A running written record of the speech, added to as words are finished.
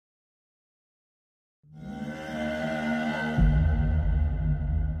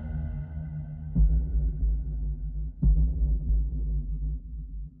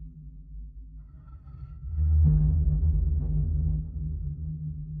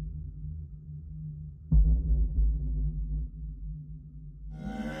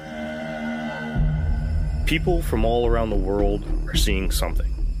People from all around the world are seeing something.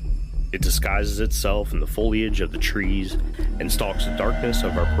 It disguises itself in the foliage of the trees and stalks the darkness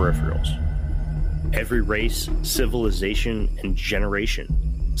of our peripherals. Every race, civilization, and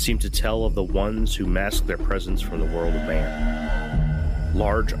generation seem to tell of the ones who mask their presence from the world of man.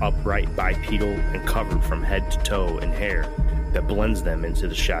 Large, upright, bipedal, and covered from head to toe in hair that blends them into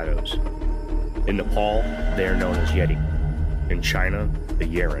the shadows. In Nepal, they are known as Yeti. In China, the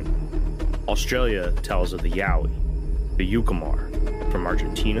Yeren. Australia tells of the Yowie, the Yucumar from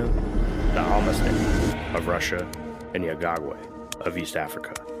Argentina, the Almastek of Russia, and the Agagwe of East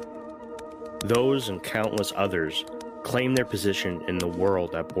Africa. Those and countless others claim their position in the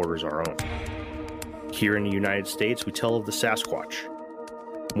world that borders our own. Here in the United States, we tell of the Sasquatch,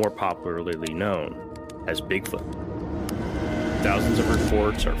 more popularly known as Bigfoot. Thousands of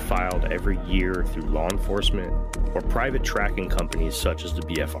reports are filed every year through law enforcement or private tracking companies such as the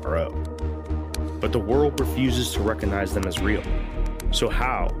BFRO. But the world refuses to recognize them as real. So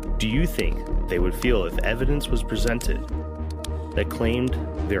how do you think they would feel if evidence was presented that claimed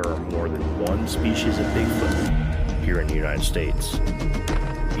there are more than one species of Bigfoot here in the United States,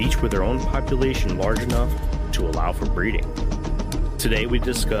 each with their own population large enough to allow for breeding? Today we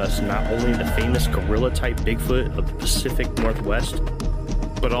discuss not only the famous gorilla-type Bigfoot of the Pacific Northwest,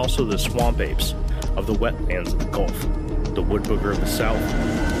 but also the swamp apes of the wetlands of the Gulf, the wood booger of the South,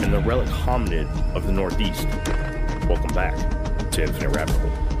 and the relic hominid of the Northeast. Welcome back to Infinite Rabbit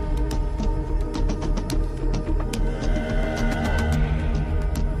Hole.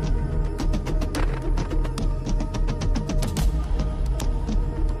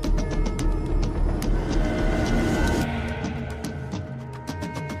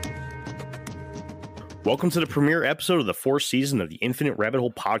 Welcome to the premiere episode of the fourth season of the Infinite Rabbit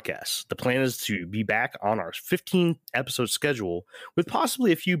Hole podcast. The plan is to be back on our 15-episode schedule with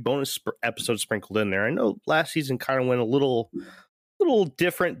possibly a few bonus episodes sprinkled in there. I know last season kind of went a little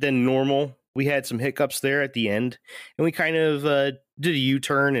different than normal. We had some hiccups there at the end, and we kind of did a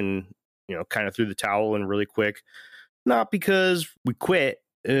U-turn and kind of threw the towel in really quick. Not because we quit,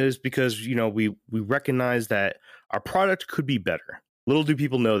 it is because we recognize that our product could be better. Little do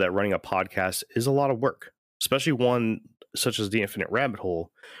people know that running a podcast is a lot of work, especially one such as the Infinite Rabbit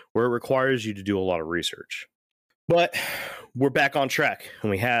Hole, where it requires you to do a lot of research. But we're back on track, and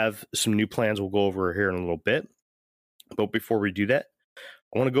we have some new plans we'll go over here in a little bit. But before we do that,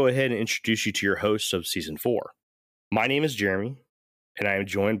 I want to go ahead and introduce you to your hosts of Season 4. My name is Jeremy, and I am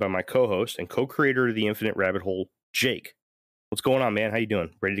joined by my co-host and co-creator of the Infinite Rabbit Hole, Jake. What's going on, man? How you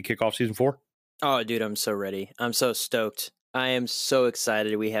doing? Ready to kick off Season 4? Oh, dude, I'm so ready. I'm so stoked. I am so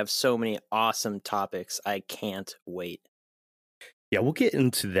excited. We have so many awesome topics. I can't wait. Yeah, we'll get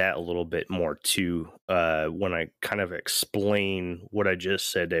into that a little bit more too when I kind of explain what I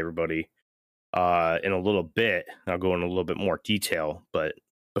just said to everybody in a little bit. I'll go in a little bit more detail. But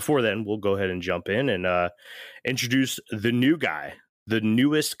before then, we'll go ahead and jump in and introduce the new guy, the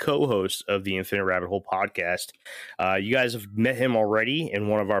newest co-host of the Infinite Rabbit Hole podcast. You guys have met him already in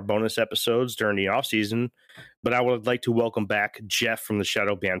one of our bonus episodes during the off season, but I would like to welcome back Jeff from the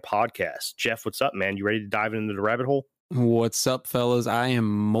Shadow Band podcast. Jeff, what's up, man? You ready to dive into the rabbit hole? What's up, fellas? I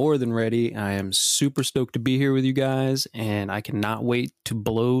am more than ready. I am super stoked to be here with you guys, and I cannot wait to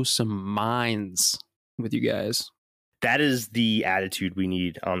blow some minds with you guys. That is the attitude we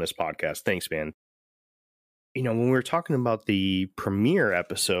need on this podcast. Thanks, man. When we were talking about the premiere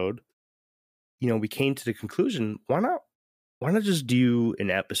episode, we came to the conclusion, why not just do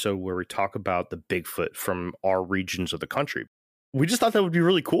an episode where we talk about the Bigfoot from our regions of the country? We just thought that would be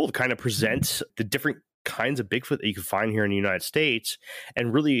really cool to kind of present the different kinds of Bigfoot that you can find here in the United States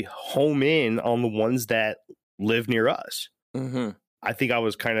and really home in on the ones that live near us. Mm-hmm. I think I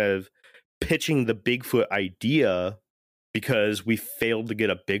was kind of pitching the Bigfoot idea because we failed to get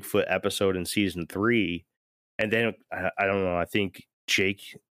a Bigfoot episode in season 3. And then, I don't know, I think,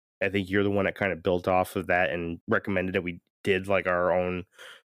 Jake, you're the one that kind of built off of that and recommended that we did like our own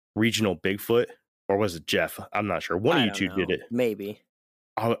regional Bigfoot. Or was it Jeff? I'm not sure. One of you two did it. Maybe.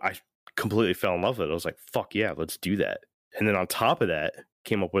 I completely fell in love with it. I was like, fuck yeah, let's do that. And then on top of that,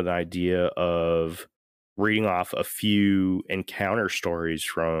 came up with an idea of reading off a few encounter stories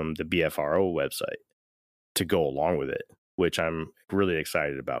from the BFRO website to go along with it, which I'm really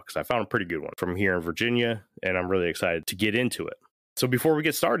excited about because I found a pretty good one from here in Virginia, and I'm really excited to get into it. So before we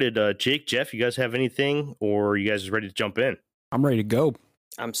get started, Jake, Jeff, you guys have anything, or you guys ready to jump in? I'm ready to go.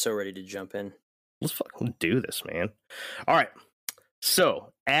 I'm so ready to jump in. Let's fucking do this, man. All right.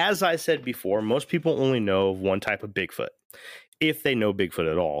 So, as I said before, most people only know of one type of Bigfoot, if they know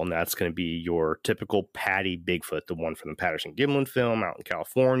Bigfoot at all, and that's going to be your typical Patty Bigfoot, the one from the Patterson-Gimlin film out in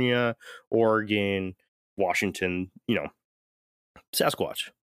California, Oregon, Washington,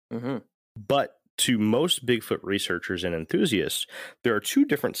 Sasquatch. Mm-hmm. But to most Bigfoot researchers and enthusiasts, there are 2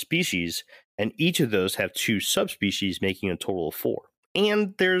 different species, and each of those have 2 subspecies, making a total of 4.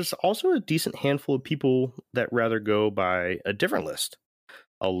 And there's also a decent handful of people that rather go by a different list,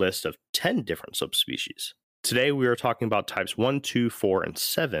 a list of 10 different subspecies. Today, we are talking about types 1, 2, 4, and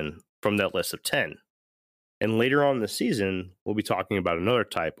 7 from that list of 10. And later on in the season, we'll be talking about another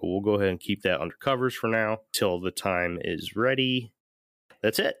type, but we'll go ahead and keep that under covers for now till the time is ready.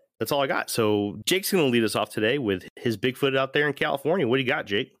 That's it. That's all I got. So Jake's going to lead us off today with his Bigfoot out there in California. What do you got,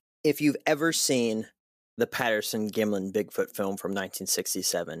 Jake? If you've ever seen the Patterson-Gimlin Bigfoot film from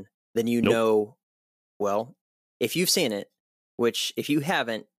 1967, then you know, well, if you've seen it, which if you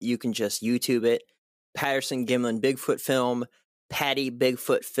haven't, you can just YouTube it. Patterson-Gimlin Bigfoot film, Patty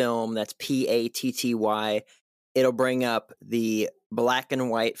Bigfoot film, that's Patty. It'll bring up the black and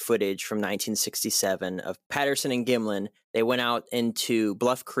white footage from 1967 of Patterson and Gimlin. They went out into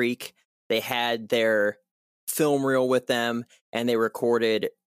Bluff Creek. They had their film reel with them, and they recorded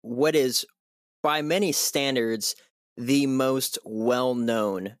what is, by many standards, the most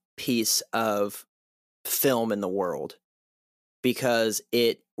well-known piece of film in the world, because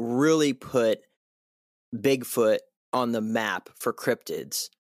it really put Bigfoot on the map for cryptids.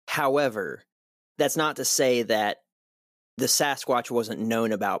 However, that's not to say that the Sasquatch wasn't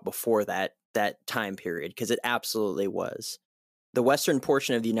known about before that time period, because it absolutely was. The western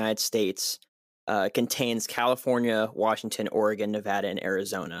portion of the United States contains California, Washington, Oregon, Nevada, and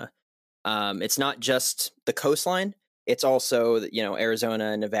Arizona. It's not just the coastline. It's also,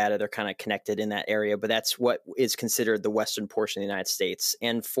 Arizona and Nevada, they're kind of connected in that area, but that's what is considered the western portion of the United States.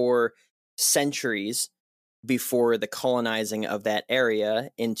 And for centuries before the colonizing of that area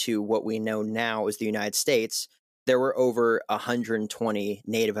into what we know now as the United States, there were over 120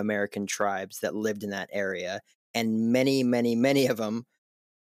 Native American tribes that lived in that area. And many, many, many of them,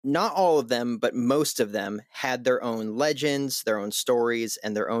 not all of them, but most of them, had their own legends, their own stories,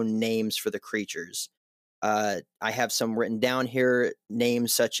 and their own names for the creatures. I have some written down here,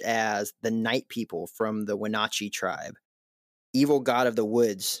 names such as the Night People from the Wenatchee tribe, Evil God of the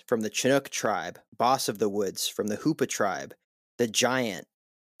Woods from the Chinook tribe, Boss of the Woods from the Hoopa tribe, the Giant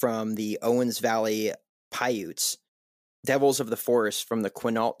from the Owens Valley Paiutes, Devils of the Forest from the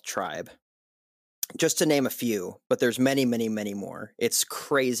Quinault tribe. Just to name a few, but there's many, many, many more. It's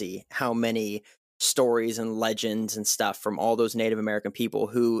crazy how many stories and legends and stuff from all those Native American people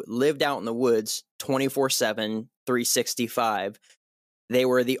who lived out in the woods 24/7, 365. They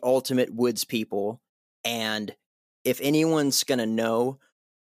were the ultimate woods people. And if anyone's going to know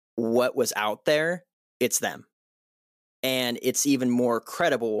what was out there, it's them. And it's even more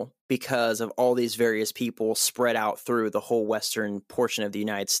credible because of all these various people spread out through the whole western portion of the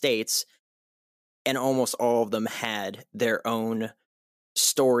United States. And almost all of them had their own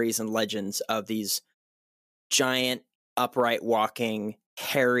stories and legends of these giant, upright walking,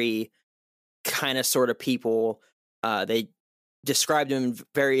 hairy kind of sort of people. They described them in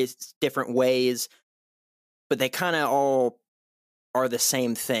various different ways, but they kind of all are the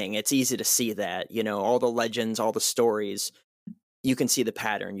same thing. It's easy to see that, all the legends, all the stories, you can see the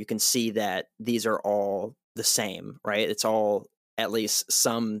pattern. You can see that these are all the same, right? It's all at least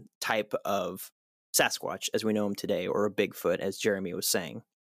some type of Sasquatch as we know him today, or a Bigfoot, as Jeremy was saying.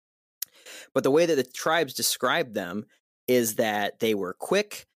 But the way that the tribes described them is that they were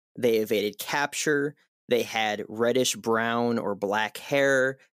quick, they evaded capture, they had reddish brown or black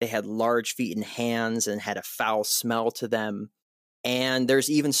hair, they had large feet and hands, and had a foul smell to them. And there's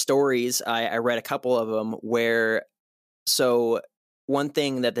even stories, I read a couple of them, where, so one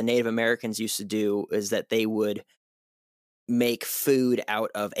thing that the Native Americans used to do is that they would make food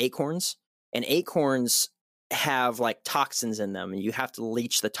out of acorns, and acorns have like toxins in them, and you have to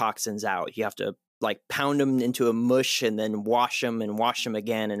leach the toxins out. You have to like pound them into a mush and then wash them and wash them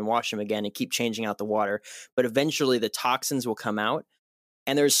again and wash them again and keep changing out the water. But eventually the toxins will come out.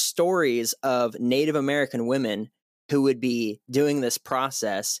 And there's stories of Native American women who would be doing this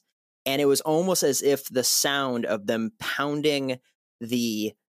process, and it was almost as if the sound of them pounding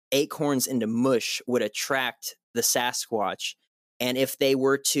the acorns into mush would attract the Sasquatch. And if they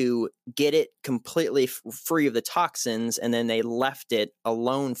were to get it completely free of the toxins and then they left it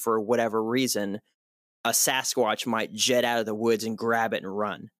alone for whatever reason, a Sasquatch might jet out of the woods and grab it and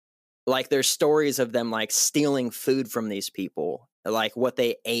run. Like there's stories of them like stealing food from these people, like what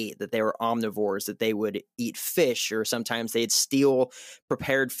they ate, that they were omnivores, that they would eat fish, or sometimes they'd steal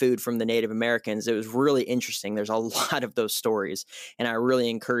prepared food from the Native Americans. It was really interesting. There's a lot of those stories, and I really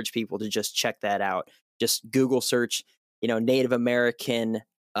encourage people to just check that out. Just Google search, Native American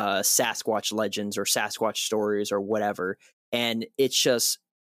Sasquatch legends or Sasquatch stories or whatever. And it's just,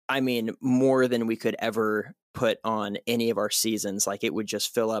 I mean, more than we could ever put on any of our seasons. Like, it would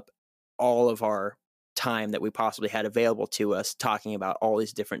just fill up all of our time that we possibly had available to us talking about all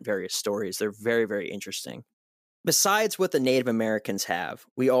these different various stories. They're very, very interesting. Besides what the Native Americans have,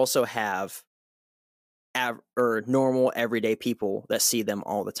 we also have normal everyday people that see them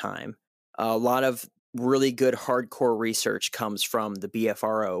all the time. A lot of really good hardcore research comes from the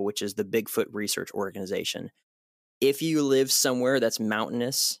BFRO, which is the Bigfoot Research Organization. If you live somewhere that's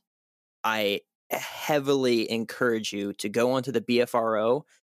mountainous, I heavily encourage you to go onto the BFRO.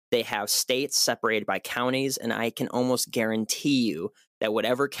 They have states separated by counties, and I can almost guarantee you that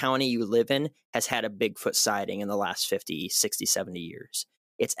whatever county you live in has had a Bigfoot sighting in the last 50, 60, 70 years.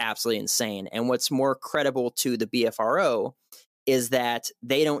 It's absolutely insane. And what's more credible to the BFRO is that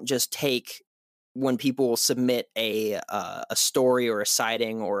they don't just take, when people submit a story or a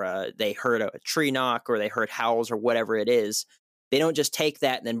sighting, or they heard a tree knock or they heard howls or whatever it is, they don't just take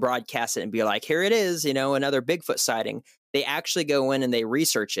that and then broadcast it and be like, here it is, another Bigfoot sighting. They actually go in and they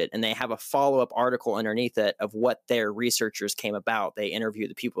research it, and they have a follow-up article underneath it of what their researchers came about. They interview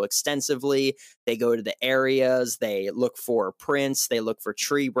the people extensively. They go to the areas. They look for prints. They look for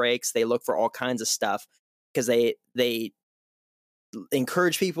tree breaks. They look for all kinds of stuff, because they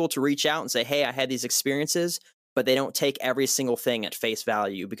encourage people to reach out and say, hey, I had these experiences, but they don't take every single thing at face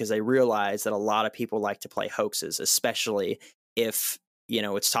value, because they realize that a lot of people like to play hoaxes, especially if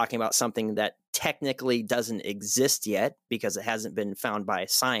it's talking about something that technically doesn't exist yet because it hasn't been found by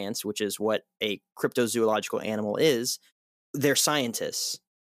science, which is what a cryptozoological animal is. They're scientists,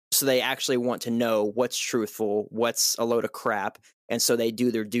 so they actually want to know what's truthful, what's a load of crap, and so they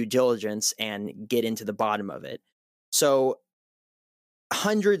do their due diligence and get into the bottom of it. So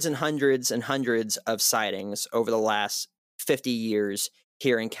hundreds and hundreds and hundreds of sightings over the last 50 years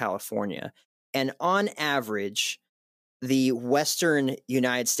here in California. And on average, the Western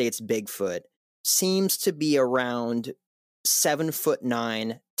United States Bigfoot seems to be around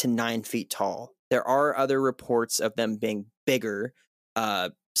 7'9" to 9 feet tall. There are other reports of them being bigger,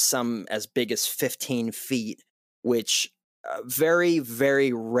 some as big as 15 feet, which very,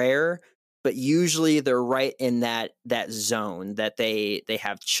 very rare. But usually they're right in that zone that they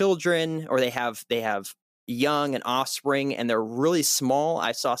have children, or they have young and offspring, and they're really small.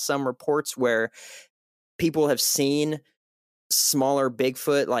 I saw some reports where people have seen smaller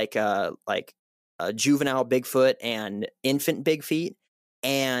Bigfoot, like a juvenile Bigfoot and infant Bigfeet,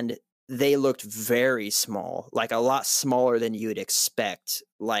 and they looked very small, like a lot smaller than you'd expect.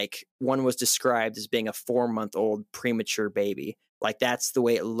 Like, one was described as being a 4-month-old premature baby. Like, that's the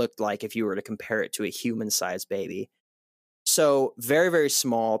way it looked like if you were to compare it to a human-sized baby. So very, very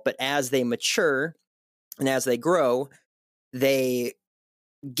small, but as they mature and as they grow, they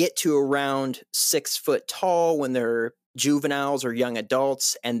get to around 6 foot tall when they're juveniles or young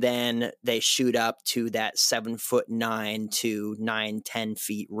adults, and then they shoot up to that 7'9" to 9-10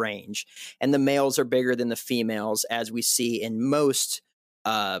 feet range. And the males are bigger than the females, as we see in most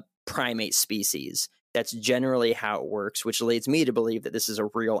primate species. That's generally how it works, which leads me to believe that this is a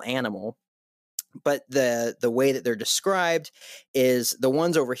real animal. But the way that they're described is the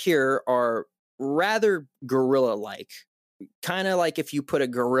ones over here are rather gorilla-like. Kind of like if you put a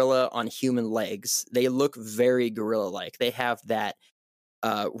gorilla on human legs. They look very gorilla-like. They have that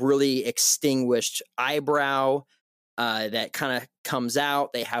really extinguished eyebrow that kind of comes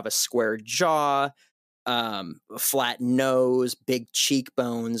out. They have a square jaw, flat nose, big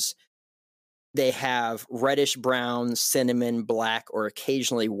cheekbones. They have reddish brown, cinnamon, black, or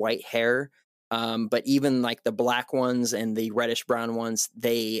occasionally white hair. But even like the black ones and the reddish brown ones,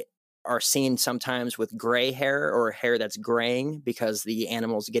 they are seen sometimes with gray hair, or hair that's graying, because the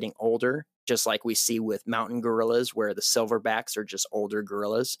animal's getting older, just like we see with mountain gorillas, where the silverbacks are just older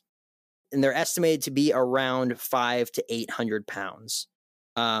gorillas. And they're estimated to be around 500 to 800 pounds.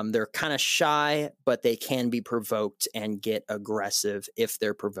 They're kind of shy, but they can be provoked and get aggressive if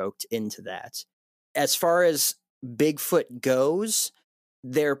they're provoked into that. As far as Bigfoot goes,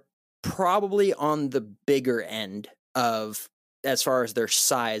 they're probably on the bigger end of, as far as their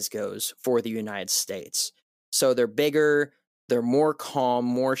size goes, for the United States. So they're bigger, they're more calm,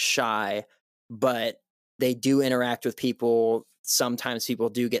 more shy, but they do interact with people. Sometimes people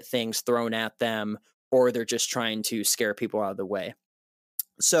do get things thrown at them, or they're just trying to scare people out of the way.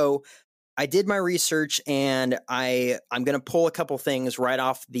 So I did my research, and I'm going to pull a couple things right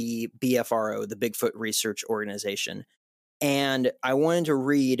off the BFRO, the Bigfoot Research Organization. And I wanted to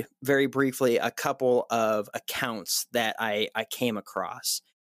read very briefly a couple of accounts that I came across.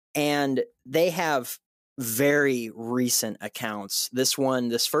 And they have very recent accounts. This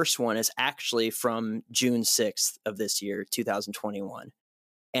first one is actually from June 6th of this year, 2021.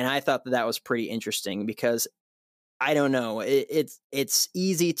 And I thought that was pretty interesting because I don't know, it's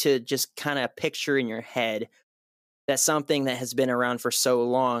easy to just kind of picture in your head that something that has been around for so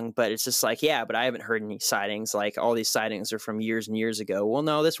long, but it's just like, yeah, but I haven't heard any sightings. Like all these sightings are from years and years ago. Well,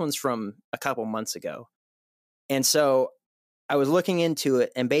 no, this one's from a couple months ago. And so I was looking into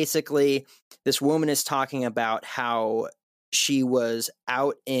it, and basically this woman is talking about how she was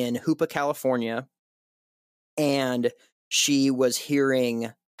out in Hoopa, California, and she was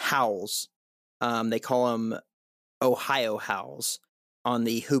hearing howls. They call them Ohio howls on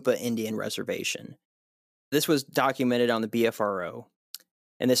the Hoopa Indian Reservation. This was documented on the BFRO,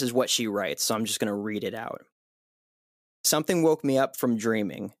 and this is what she writes, so I'm just going to read it out. Something woke me up from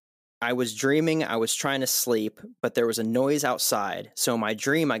dreaming. I was dreaming I was trying to sleep, but there was a noise outside, so in my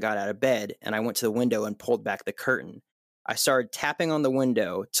dream I got out of bed, and I went to the window and pulled back the curtain. I started tapping on the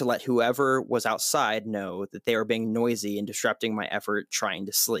window to let whoever was outside know that they were being noisy and disrupting my effort trying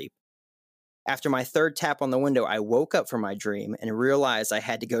to sleep. After my third tap on the window, I woke up from my dream and realized I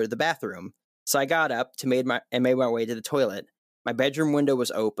had to go to the bathroom. So I got up made my way to the toilet. My bedroom window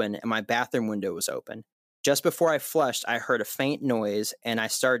was open and my bathroom window was open. Just before I flushed, I heard a faint noise and I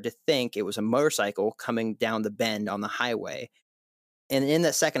started to think it was a motorcycle coming down the bend on the highway. And in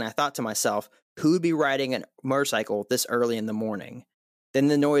that second, I thought to myself, who would be riding a motorcycle this early in the morning? Then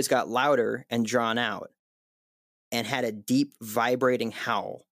the noise got louder and drawn out and had a deep vibrating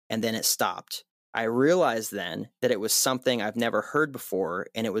howl, and then it stopped. I realized then that it was something I've never heard before,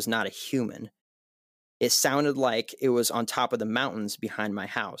 and it was not a human. It sounded like it was on top of the mountains behind my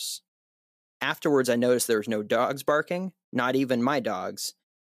house. Afterwards, I noticed there was no dogs barking, not even my dogs,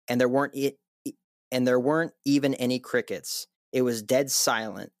 and there weren't even any crickets. It was dead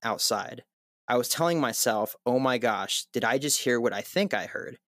silent outside. I was telling myself, oh my gosh, did I just hear what I think I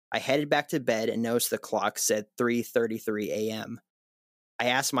heard? I headed back to bed and noticed the clock said 3:33 a.m. I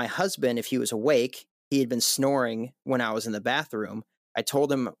asked my husband if he was awake. He had been snoring when I was in the bathroom. I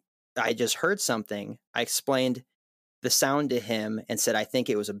told him I just heard something. I explained the sound to him and said I think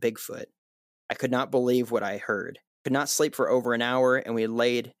it was a Bigfoot. I could not believe what I heard. Could not sleep for over an hour, and we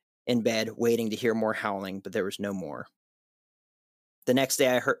laid in bed waiting to hear more howling, but there was no more. The next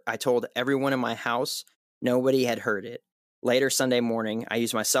day I told everyone in my house. Nobody had heard it. Later Sunday morning, I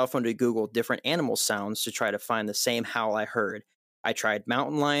used my cell phone to Google different animal sounds to try to find the same howl I heard. I tried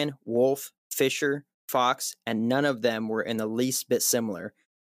mountain lion, wolf, fisher, fox, and none of them were in the least bit similar.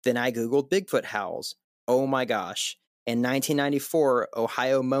 Then I Googled Bigfoot howls. Oh my gosh. In 1994,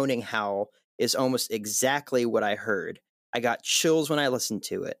 Ohio moaning howl is almost exactly what I heard. I got chills when I listened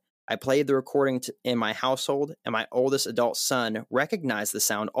to it. I played the recording in my household, and my oldest adult son recognized the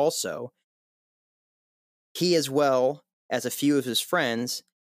sound also. He, as well as a few of his friends,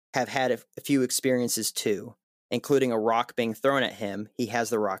 have had a few experiences too, including a rock being thrown at him. He has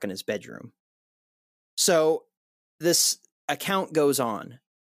the rock in his bedroom. So this account goes on,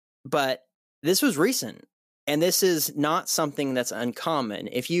 but this was recent, and this is not something that's uncommon.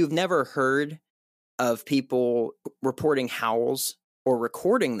 If you've never heard of people reporting howls or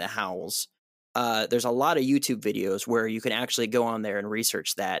recording the howls, there's a lot of YouTube videos where you can actually go on there and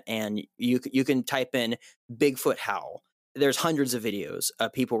research that, and you can type in Bigfoot howl. There's hundreds of videos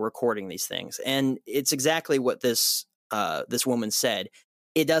of people recording these things, and it's exactly what this woman said.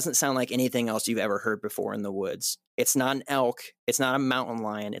 It doesn't sound like anything else you've ever heard before in the woods. It's not an elk. It's not a mountain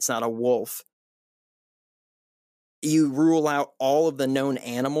lion. It's not a wolf. You rule out all of the known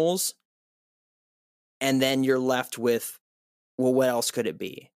animals, and then you're left with, well, what else could it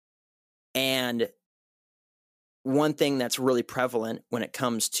be? And one thing that's really prevalent when it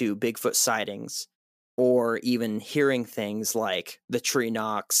comes to Bigfoot sightings, or even hearing things like the tree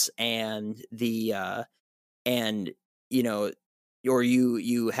knocks and or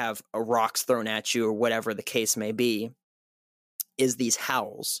you have rocks thrown at you or whatever the case may be, is these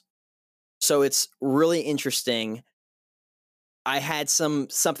howls. So it's really interesting. I had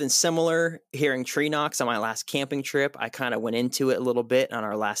something similar hearing tree knocks on my last camping trip. I kind of went into it a little bit on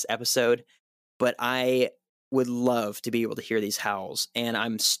our last episode, but I would love to be able to hear these howls. And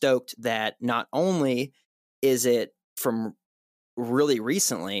I'm stoked that not only is it from really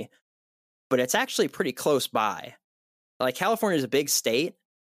recently, but it's actually pretty close by. Like, California is a big state,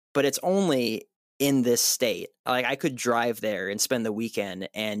 but it's only in this state. Like, I could drive there and spend the weekend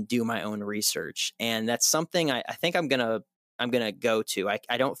and do my own research. And that's something I think I'm gonna go to.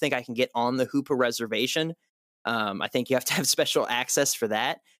 I don't think I can get on the Hoopa reservation. I think you have to have special access for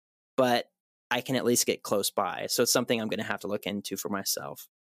that, but I can at least get close by. So it's something I'm going to have to look into for myself.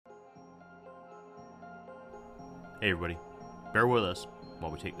 Hey everybody, bear with us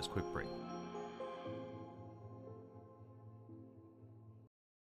while we take this quick break.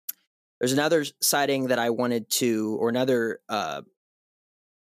 There's another sighting that I wanted to, or there's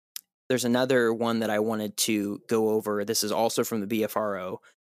another one that I wanted to go over. This is also from the BFRO.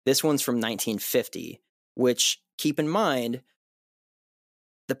 This one's from 1950, which, keep in mind,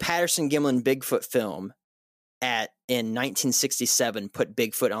 the Patterson-Gimlin Bigfoot film in 1967 put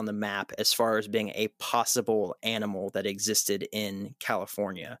Bigfoot on the map as far as being a possible animal that existed in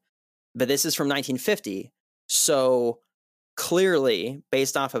California. But this is from 1950, so clearly,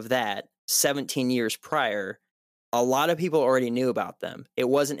 based off of that, 17 years prior, a lot of people already knew about them. It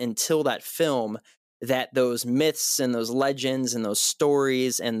wasn't until that film that those myths and those legends and those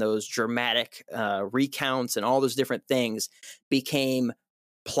stories and those dramatic recounts and all those different things became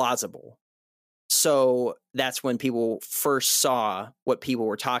plausible. So that's when people first saw what people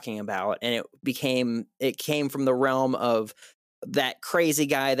were talking about, and it came from the realm of that crazy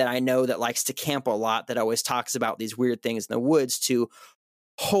guy that I know that likes to camp a lot, that always talks about these weird things in the woods, to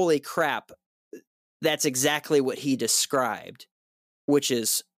holy crap, that's exactly what he described, which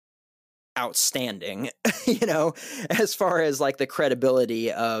is outstanding, as far as like the credibility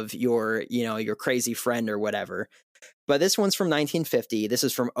of your crazy friend or whatever. But this one's from 1950. This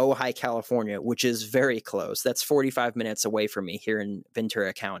is from Ojai, California, which is very close. That's 45 minutes away from me here in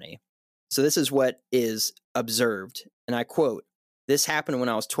Ventura County. So this is what is observed. And I quote, "This happened when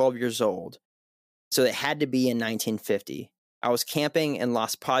I was 12 years old. So it had to be in 1950. I was camping in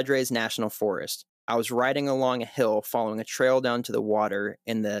Los Padres National Forest. I was riding along a hill following a trail down to the water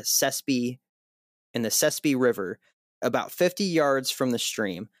in the Sespe River. About 50 yards from the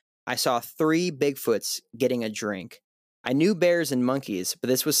stream, I saw 3 Bigfoots getting a drink. I knew bears and monkeys, but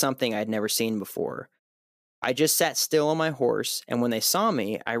this was something I'd never seen before. I just sat still on my horse, and when they saw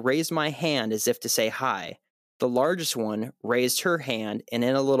me, I raised my hand as if to say hi. The largest one raised her hand, and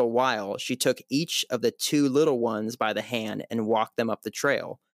in a little while, she took each of the 2 little ones by the hand and walked them up the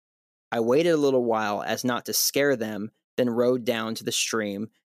trail. I waited a little while as not to scare them, then rode down to the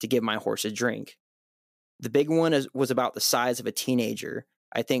stream to give my horse a drink. The big one was about the size of a teenager.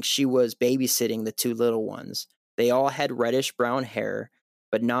 I think she was babysitting the 2 little ones. They all had reddish-brown hair,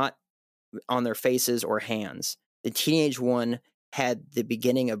 but not on their faces or hands. The teenage one had the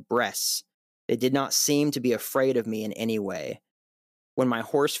beginning of breasts. They did not seem to be afraid of me in any way. When my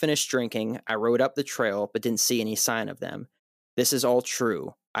horse finished drinking, I rode up the trail, but didn't see any sign of them. This is all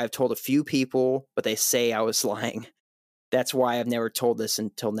true. I've told a few people, but they say I was lying. That's why I've never told this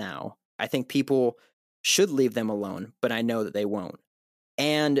until now. I think people should leave them alone, but I know that they won't."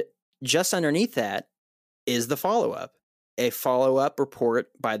 And just underneath that is the follow-up. A follow-up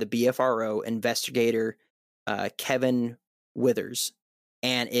report by the BFRO investigator, Kevin Withers.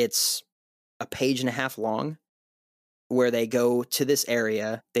 And it's a page and a half long, where they go to this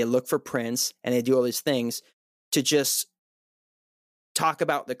area, they look for prints, and they do all these things to just talk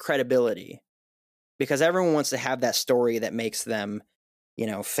about the credibility. Because everyone wants to have that story that makes them,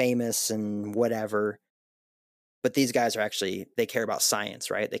 famous and whatever. But these guys are actually, they care about science,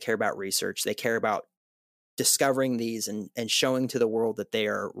 right? They care about research. They care about discovering these and showing to the world that they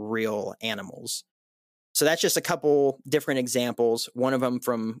are real animals. So that's just a couple different examples. One of them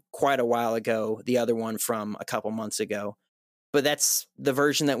from quite a while ago, the other one from a couple months ago. But that's the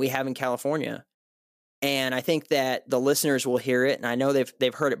version that we have in California. And I think that the listeners will hear it, and I know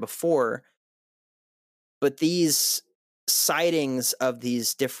they've heard it before. But these sightings of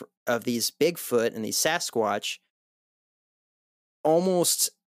these Bigfoot and these Sasquatch,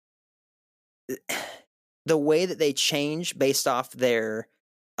 almost the way that they change based off their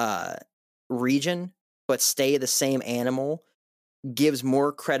region, but stay the same animal, gives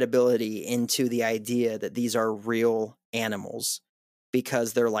more credibility into the idea that these are real animals,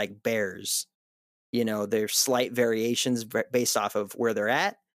 because they're like bears. There's slight variations based off of where they're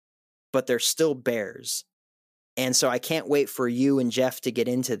at, but they're still bears. And so I can't wait for you and Jeff to get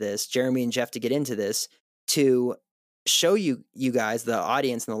into this, Jeremy and Jeff to get into this, to show you guys, the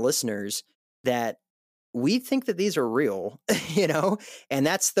audience and the listeners, that we think that these are real, and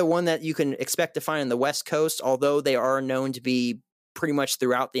that's the one that you can expect to find on the West Coast, although they are known to be pretty much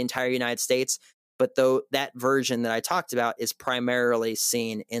throughout the entire United States. But though that version that I talked about is primarily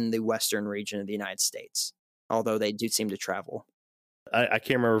seen in the western region of the United States, although they do seem to travel. I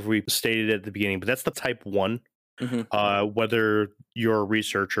can't remember if we stated it at the beginning, but that's the type 1. Mm-hmm. Whether you're a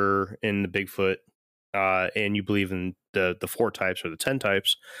researcher in the Bigfoot and you believe in the 4 types or the 10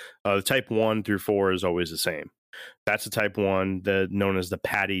 types, the type 1 through 4 is always the same. That's the type 1, known as the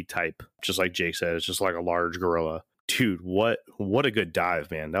Patty type, just like Jake said. It's just like a large gorilla. Dude, what a good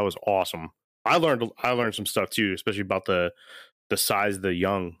dive, man. That was awesome. I learned some stuff too, especially about the size of the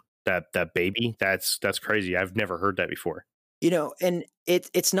young, that baby. That's crazy. I've never heard that before. And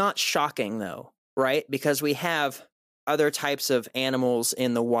it's not shocking though, right? Because we have other types of animals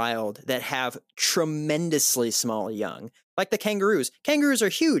in the wild that have tremendously small young, like the kangaroos. Kangaroos are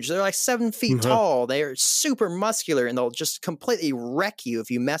huge. They're like 7 feet tall. They are super muscular, and they'll just completely wreck you if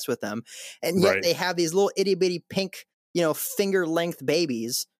you mess with them. And yet they have these little itty bitty pink, finger length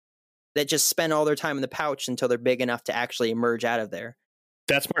babies that just spend all their time in the pouch until they're big enough to actually emerge out of there.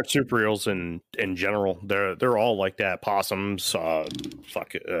 That's marsupials in general. They're all like that. Possums, I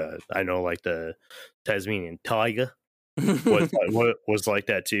know, like the Tasmanian tiger was like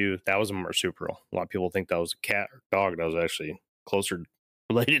that too. That was a marsupial. A lot of people think that was a cat or dog. That was actually closer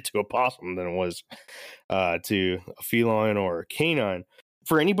related to a possum than it was to a feline or a canine.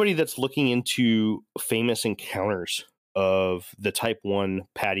 For anybody that's looking into famous encounters of the type 1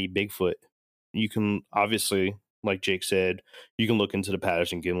 Patty Bigfoot, you can obviously, like Jake said, you can look into the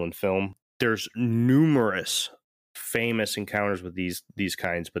Patterson-Gimlin film. There's numerous famous encounters with these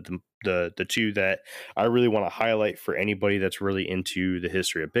kinds, but the two that I really want to highlight for anybody that's really into the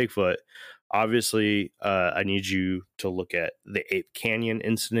history of Bigfoot, obviously, I need you to look at the Ape Canyon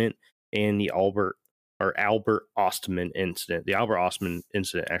incident and the Albert Ostman incident. The Albert Ostman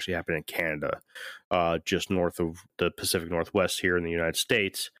incident actually happened in Canada, just north of the Pacific Northwest here in the United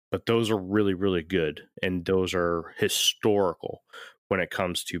States. But those are really, really good, and those are historical when it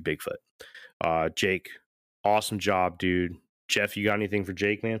comes to Bigfoot. Jake, awesome job, dude. Jeff, you got anything for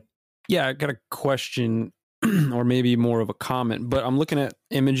Jake, man? Yeah, I got a question, or maybe more of a comment, but I'm looking at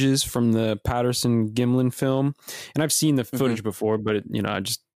images from the Patterson-Gimlin film, and I've seen the footage before, but I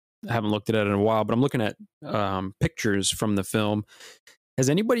just haven't looked at it in a while. But I'm looking at pictures from the film. Has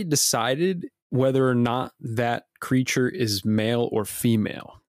anybody decided whether or not that creature is male or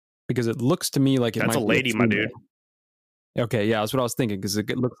female? Because it looks to me like that's a lady, my dude. Okay, yeah, that's what I was thinking, because it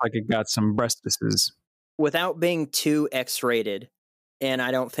looks like it got some breastises. Without being too X-rated, and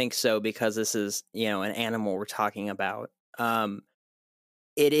I don't think so, because this is, an animal we're talking about.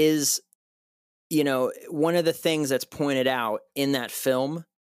 It is, one of the things that's pointed out in that film,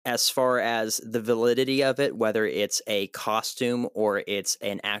 as far as the validity of it, whether it's a costume or it's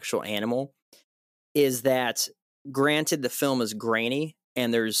an actual animal, is that, granted, the film is grainy,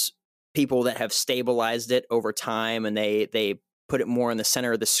 and there's people that have stabilized it over time, and they put it more in the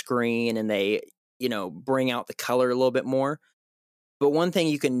center of the screen, and they bring out the color a little bit more. But one thing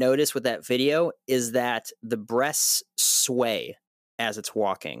you can notice with that video is that the breasts sway as it's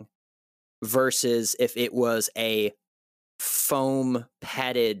walking, versus if it was a foam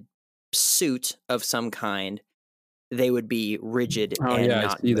padded suit of some kind, they would be rigid.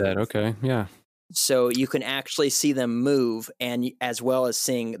 I see that. Okay, yeah. So you can actually see them move, and as well as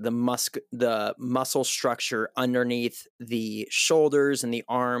seeing the muscle structure underneath the shoulders and the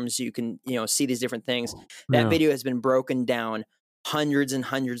arms. You can see these different things. That video has been broken down hundreds and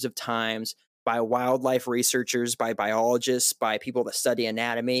hundreds of times by wildlife researchers, by biologists, by people that study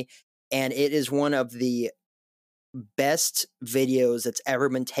anatomy, and it is one of the best videos that's ever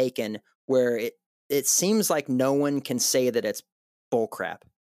been taken, where it seems like no one can say that it's bullcrap.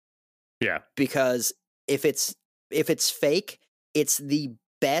 Yeah. Because if it's fake, it's the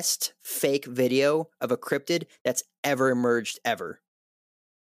best fake video of a cryptid that's ever emerged ever.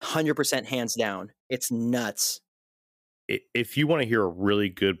 100% hands down. It's nuts. If you want to hear a really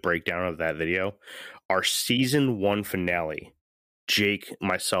good breakdown of that video, our season 1 finale, Jake,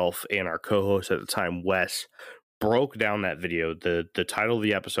 myself, and our co-host at the time, Wes, broke down that video. The title of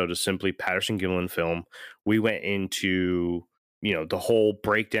the episode is simply Patterson-Gimlin film. We went into the whole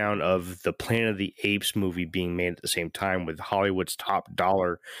breakdown of the Planet of the Apes movie being made at the same time, with Hollywood's top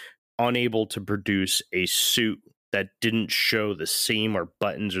dollar unable to produce a suit that didn't show the seam or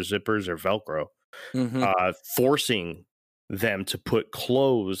buttons or zippers or Velcro, forcing them to put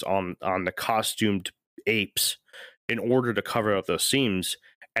clothes on the costumed apes in order to cover up those seams.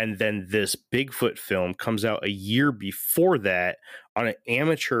 And then this Bigfoot film comes out a year before that on an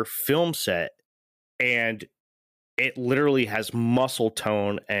amateur film set, and it literally has muscle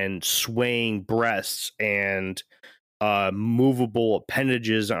tone and swaying breasts and movable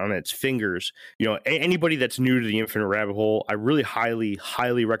appendages on its fingers. Anybody that's new to the Infinite Rabbit Hole, I really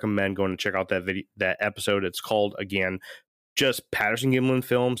highly recommend going to check out that episode. It's called, again, just Patterson-Gimlin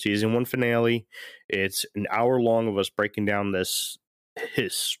film season 1 finale. It's an hour long of us breaking down this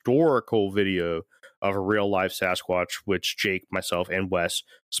historical video of a real life Sasquatch, which Jake, myself, and Wes,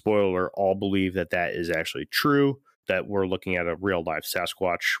 spoiler, all believe that is actually true, that we're looking at a real life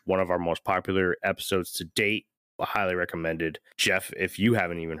Sasquatch. One of our most popular episodes to date, highly recommended. Jeff, if you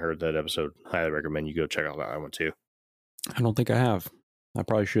haven't even heard that episode, highly recommend you go check out that one too. I don't think I have. I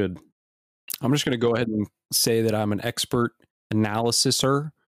probably should. I'm just going to go ahead and say that I'm an expert analysiser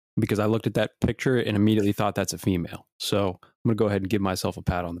because I looked at that picture and immediately thought that's a female. So I'm going to go ahead and give myself a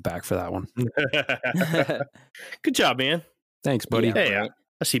pat on the back for that one. Good job, man. Thanks, buddy. Yeah, Hey, right.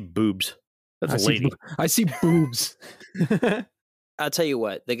 I see boobs. That's I a lady. I see boobs. I'll tell you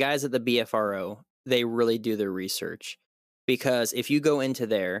what, the guys at the BFRO, they really do their research, because if you go into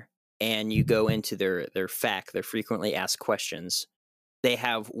there and you go into their FAQ, their frequently asked questions, they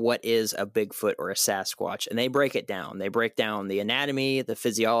have what is a Bigfoot or a Sasquatch, and they break it down. They break down the anatomy, the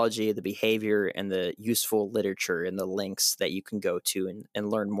physiology, the behavior, and the useful literature and the links that you can go to and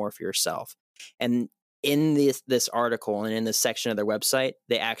learn more for yourself. And in this article and in this section of their website,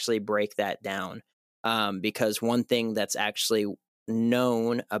 they actually break that down, because one thing that's actually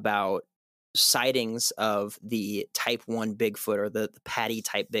known about sightings of the type 1 Bigfoot or the Patty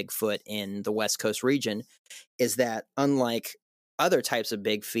type Bigfoot in the West Coast region is that, unlike other types of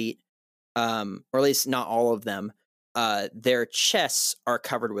big feet, or at least not all of them, their chests are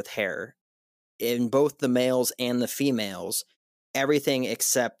covered with hair. In both the males and the females, everything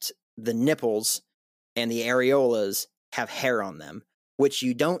except the nipples and the areolas have hair on them, which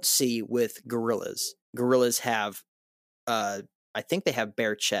you don't see with gorillas. Gorillas have, I think they have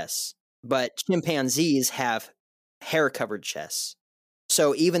bare chests, but chimpanzees have hair-covered chests.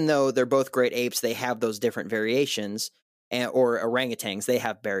 So even though they're both great apes, they have those different variations, or orangutans, they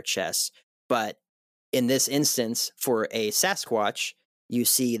have bare chests. But in this instance, for a Sasquatch, you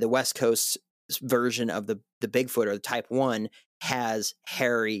see the West Coast version of the Bigfoot or the type 1 has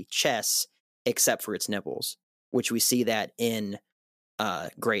hairy chests, except for its nipples, which we see that in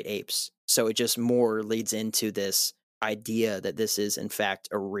great apes. So it just more leads into this idea that this is in fact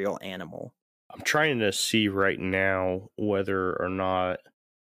a real animal. I'm trying to see right now whether or not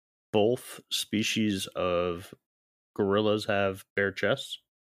both species of gorillas have bare chests.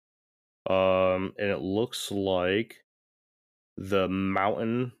 And it looks like the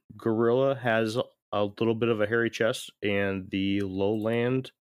mountain gorilla has a little bit of a hairy chest, and the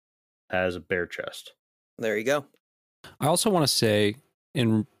lowland has a bare chest. There you go. I also want to say,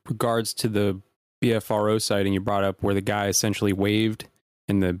 in regards to the BFRO sighting you brought up, where the guy essentially waved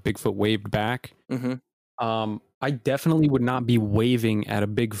and the Bigfoot waved back, I definitely would not be waving at a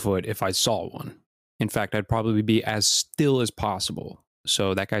Bigfoot if I saw one. In fact, I'd probably be as still as possible.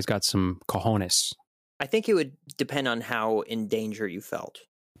 So that guy's got some cojones. I think it would depend on how in danger you felt.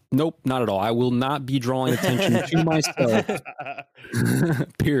 Nope, not at all. I will not be drawing attention to myself.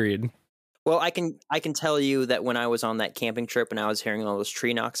 Period. Well, I can tell you that when I was on that camping trip and I was hearing all those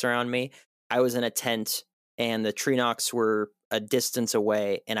tree knocks around me, I was in a tent and the tree knocks were a distance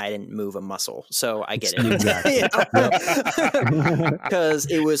away and I didn't move a muscle. So I get it. Exactly. Because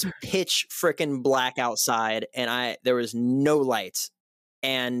it was pitch frickin' black outside and there was no lights,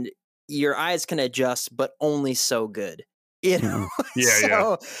 and your eyes can adjust, but only so good. You know?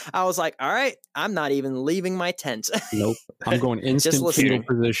 So I was like, all right, I'm not even leaving my tent. Nope. I'm going instant fetal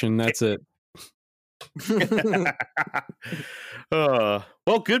position. That's it. Well,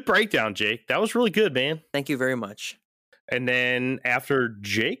 good breakdown, Jake. That was really good, man. Thank you very much. And then after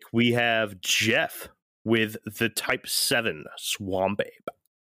Jake, we have Jeff with the Type 7 Swamp Ape.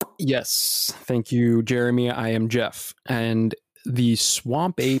 Yes. Thank you, Jeremy. I am Jeff. And the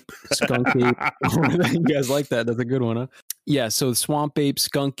Swamp Ape, Skunk Ape. You guys like that? That's a good one, huh? Yeah, so Swamp Ape,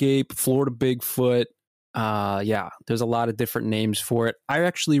 Skunk Ape, Florida Bigfoot. Yeah, there's a lot of different names for it. I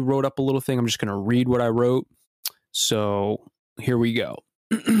actually wrote up a little thing. I'm just going to read what I wrote. So here we go.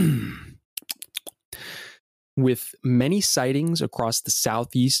 With many sightings across the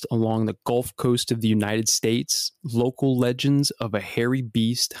southeast along the Gulf Coast of the United States, local legends of a hairy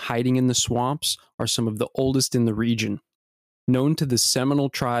beast hiding in the swamps are some of the oldest in the region. Known to the Seminole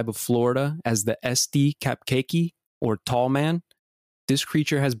tribe of Florida as the Esti Kapkaki, or Tall Man, this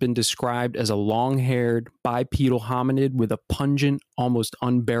creature has been described as a long-haired, bipedal hominid with a pungent, almost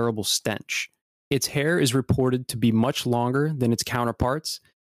unbearable stench. Its hair is reported to be much longer than its counterparts,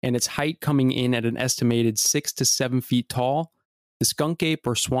 and its height coming in at an estimated 6 to 7 feet tall. The skunk ape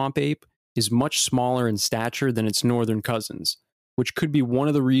or swamp ape is much smaller in stature than its northern cousins, which could be one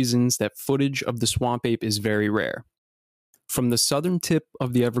of the reasons that footage of the swamp ape is very rare. From the southern tip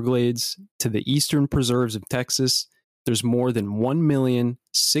of the Everglades to the eastern preserves of Texas, there's more than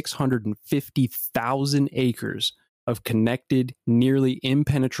 1,650,000 acres of connected, nearly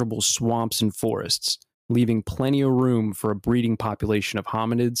impenetrable swamps and forests, leaving plenty of room for a breeding population of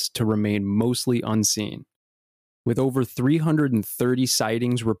hominids to remain mostly unseen. With over 330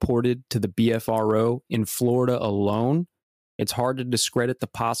 sightings reported to the BFRO in Florida alone, it's hard to discredit the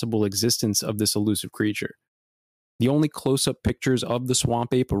possible existence of this elusive creature. The only close-up pictures of the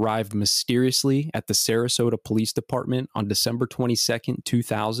swamp ape arrived mysteriously at the Sarasota Police Department on December 22nd,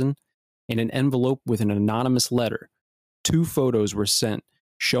 2000, in an envelope with an anonymous letter. 2 photos were sent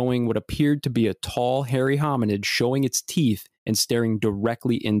showing what appeared to be a tall, hairy hominid showing its teeth and staring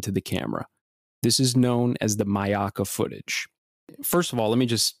directly into the camera. This is known as the Myakka footage. First of all, let me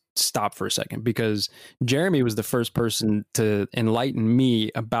just stop for a second, because Jeremy was the first person to enlighten me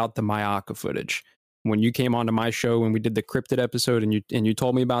about the Myakka footage. When you came onto my show when we did the cryptid episode and you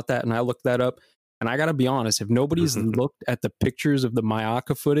told me about that, and I looked that up, and I got to be honest, if nobody's looked at the pictures of the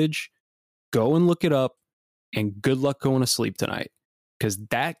Myakka footage, go and look it up, and good luck going to sleep tonight, because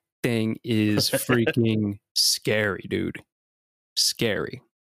that thing is freaking scary, dude. Scary.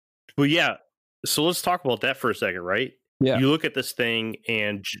 Well, yeah. So let's talk about that for a second, right? Yeah. You look at this thing,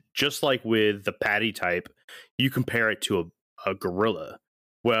 and just like with the patty type, you compare it to a gorilla.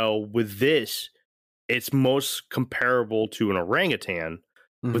 Well, with this, it's most comparable to an orangutan.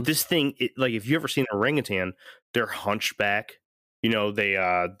 Mm-hmm. But this thing, like, if you ever seen an orangutan, they're hunchback. You know,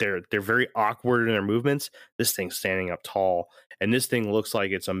 they're very awkward in their movements. This thing's standing up tall, and this thing looks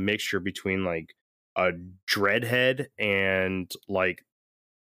like it's a mixture between like a dreadhead and like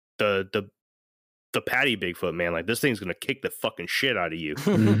the patty Bigfoot, man. Like, this thing's gonna kick the fucking shit out of you.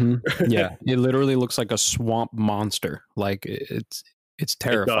 Mm-hmm. Yeah, it literally looks like a swamp monster. Like, it's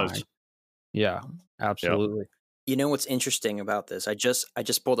terrifying. It does. Yeah, absolutely. Yep. You know what's interesting about this? I just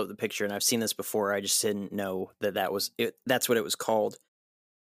pulled up the picture, and I've seen this before. I just didn't know that was it. That's what it was called.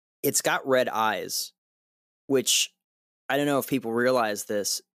 It's got red eyes, which I don't know if people realize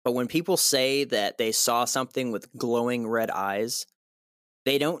this, but when people say that they saw something with glowing red eyes,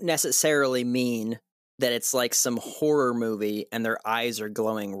 they don't necessarily mean that it's like some horror movie and their eyes are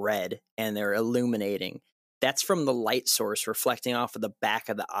glowing red and they're illuminating. That's from the light source reflecting off of the back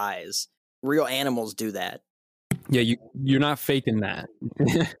of the eyes. Real animals do that. Yeah, you're not faking that.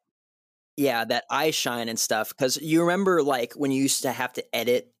 Yeah, that eye shine and stuff. Because you remember, like, when you used to have to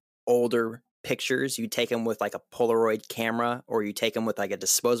edit older pictures, you take them with like a Polaroid camera, or you take them with like a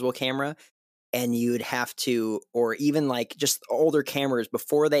disposable camera, and you'd have to, or even like just older cameras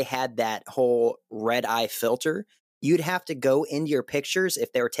before they had that whole red eye filter, you'd have to go into your pictures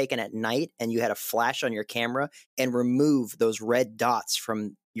if they were taken at night and you had a flash on your camera and remove those red dots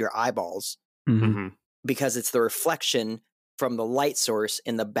from your eyeballs. Mm-hmm. Because it's the reflection from the light source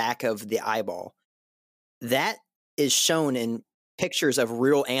in the back of the eyeball. That is shown in pictures of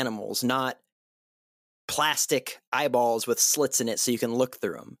real animals, not plastic eyeballs with slits in it so you can look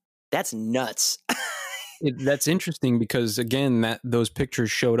through them. That's nuts. That's interesting because, again, those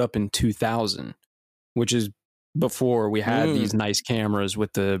pictures showed up in 2000, which is before we had these nice cameras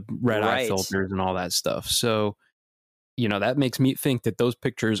with the red eye filters and all that stuff. So, you know, that makes me think that those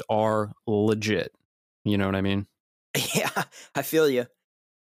pictures are legit. You know what I mean? Yeah, I feel you.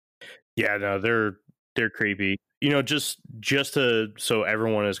 Yeah, no, they're creepy. You know, just so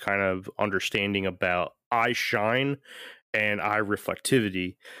everyone is kind of understanding about eye shine and eye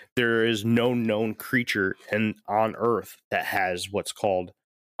reflectivity, there is no known creature on Earth that has what's called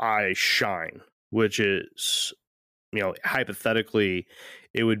eye shine, which is, you know, hypothetically,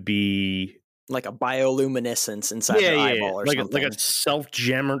 it would be like a bioluminescence inside the eyeball or something. Like a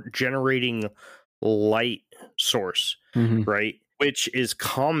self-generating light source, right? Which is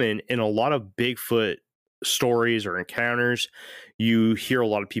common in a lot of Bigfoot stories or encounters. You hear a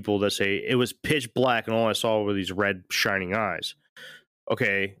lot of people that say it was pitch black and all I saw were these red shining eyes.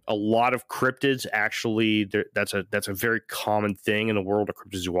 Okay, a lot of cryptids actually, that's a very common thing in the world of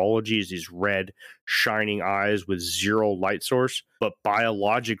cryptozoology, is these red shining eyes with zero light source. But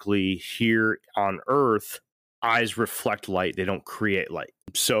biologically, here on Earth, eyes reflect light, they don't create light.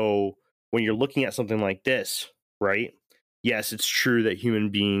 So when you're looking at something like this, right? Yes, it's true that human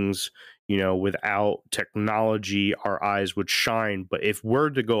beings, you know, without technology, our eyes would shine. But if we're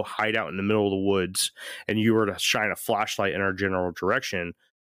to go hide out in the middle of the woods and you were to shine a flashlight in our general direction,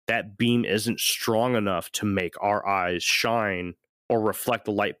 that beam isn't strong enough to make our eyes shine or reflect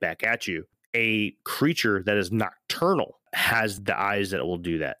the light back at you. A creature that is nocturnal has the eyes that will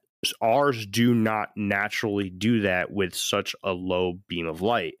do that. Ours do not naturally do that with such a low beam of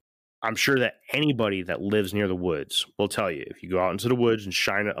light. I'm sure that anybody that lives near the woods will tell you, if you go out into the woods and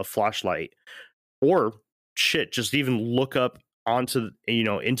shine a flashlight, or shit, just even look up onto, you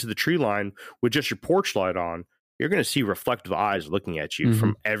know, into the tree line with just your porch light on, you're going to see reflective eyes looking at you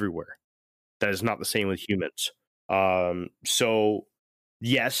from everywhere. That is not the same with humans. So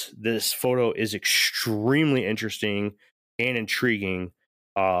yes, this photo is extremely interesting and intriguing.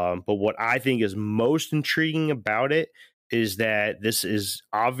 But what I think is most intriguing about it is that this is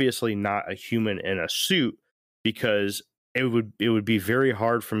obviously not a human in a suit, because it would be very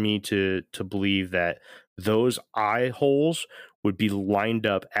hard for me to believe that those eye holes would be lined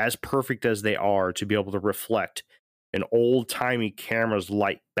up as perfect as they are to be able to reflect an old-timey camera's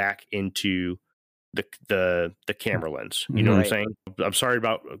light back into the camera lens. You know what I'm saying? I'm sorry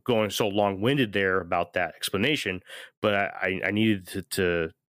about going so long-winded there about that explanation, but I needed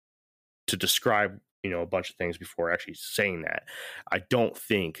to describe, a bunch of things before actually saying that. I don't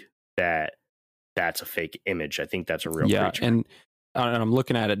think that that's a fake image. I think that's a real creature. And I'm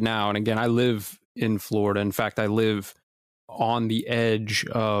looking at it now, and again, I live in Florida. In fact, I live on the edge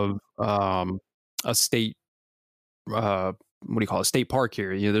of a state what do you call it, state park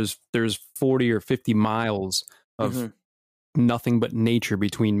here. There's 40 or 50 miles of nothing but nature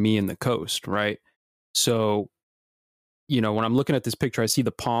between me and the coast, right? So when I'm looking at this picture, I see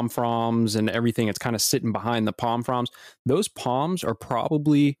the palm fronds and everything. It's kind of sitting behind the palm fronds. Those palms are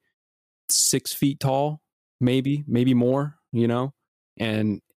probably 6 feet tall, maybe more,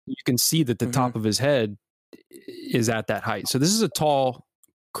 and you can see that the top of his head is at that height. So this is a tall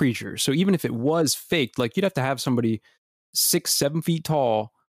creature. So even if it was faked, like, you'd have to have somebody 6-7 feet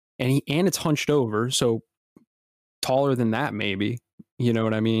tall, and it's hunched over, so taller than that, maybe. You know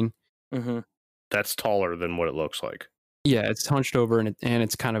what I mean? That's taller than what it looks like. Yeah, it's hunched over, and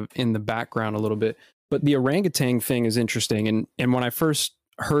it's kind of in the background a little bit. But the orangutan thing is interesting, and when I first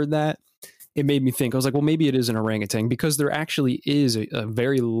heard that, it made me think. I was like, well, maybe it is an orangutan, because there actually is a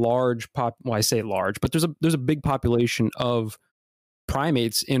very large well, I say large, but there's a big population of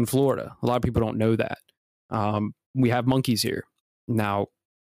primates in Florida. A lot of people don't know that. We have monkeys here. Now,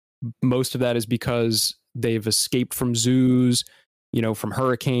 most of that is because they've escaped from zoos, from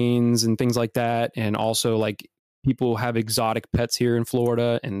hurricanes and things like that. And also, like, people have exotic pets here in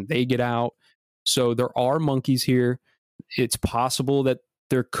Florida and they get out. So there are monkeys here. It's possible that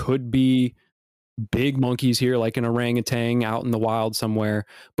there could be big monkeys here, like an orangutan out in the wild somewhere.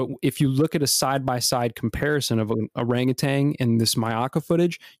 But if you look at a side-by-side comparison of an orangutan and this Myaka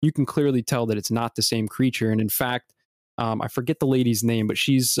footage, you can clearly tell that it's not the same creature. And in fact, I forget the lady's name, but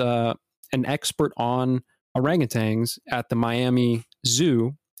she's an expert on orangutans at the Miami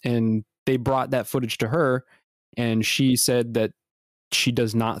Zoo, and they brought that footage to her, and she said that she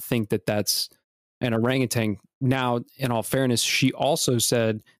does not think that that's an orangutan. Now, in all fairness, she also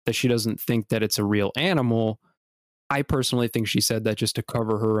said that she doesn't think that it's a real animal. I personally think she said that just to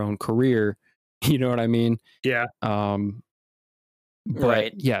cover her own career. You know what I mean? Yeah. But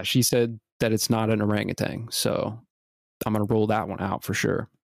right. Yeah, she said that it's not an orangutan. So I'm going to roll that one out for sure.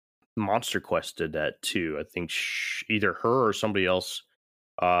 Monster Quest did that too. I think either her or somebody else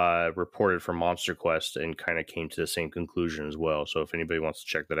reported from Monster Quest and kind of came to the same conclusion as well. So if anybody wants to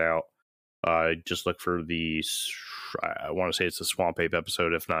check that out, just look for I want to say it's a Swamp Ape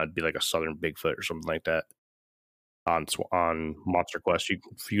episode. If not, it'd be like a Southern Bigfoot or something like that on Monster Quest. You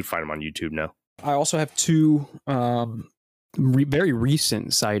can find them on YouTube now. I also have two very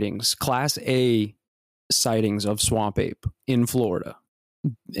recent sightings, Class A sightings of Swamp Ape in Florida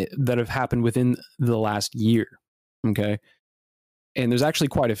that have happened within the last year. Okay. And there's actually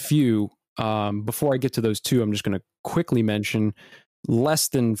quite a few. Before I get to those two, I'm just going to quickly mention, less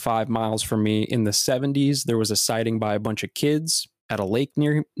than 5 miles from me in the 70s, there was a sighting by a bunch of kids at a lake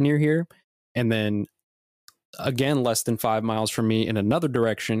near here. And then again, less than 5 miles from me in another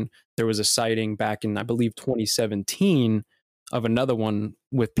direction, there was a sighting back in, I believe, 2017 of another one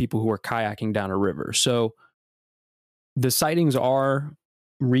with people who were kayaking down a river. So the sightings are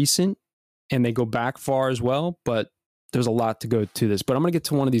recent and they go back far as well, but there's a lot to go to this. But I'm going to get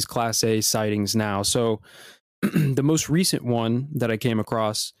to one of these Class A sightings now. So the most recent one that I came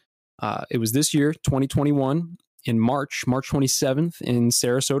across, it was this year, 2021, in March 27th in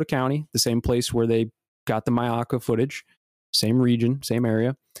Sarasota County, the same place where they got the Myaka footage, same region, same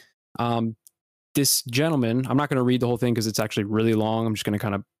area. This gentleman, I'm not going to read the whole thing because it's actually really long. I'm just going to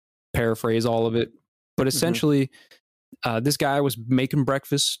kind of paraphrase all of it. But essentially, this guy was making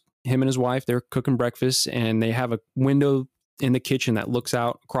breakfast. Him and his wife, they're cooking breakfast, and they have a window in the kitchen that looks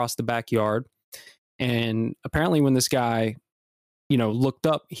out across the backyard. And apparently when this guy, looked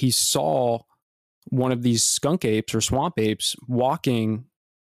up, he saw one of these skunk apes or swamp apes walking,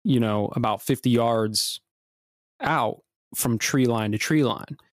 about 50 yards out from tree line to tree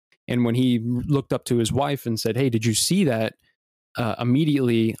line. And when he looked up to his wife and said, "Hey, did you see that?"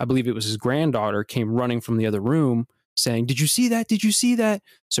 Immediately, I believe it was his granddaughter, came running from the other room saying, "Did you see that? Did you see that?"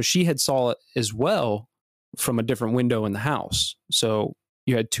 So she had saw it as well from a different window in the house. So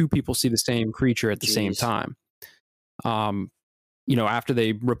you had two people see the same creature at the same time. After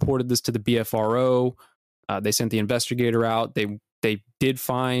they reported this to the BFRO, they sent the investigator out. They did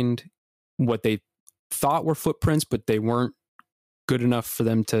find what they thought were footprints, but they weren't good enough for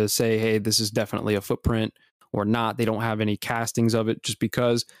them to say, hey, this is definitely a footprint or not. They don't have any castings of it just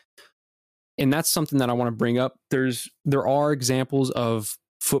because. And that's something that I want to bring up. There are examples of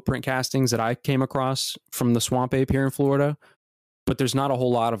footprint castings that I came across from the swamp ape here in Florida, but there's not a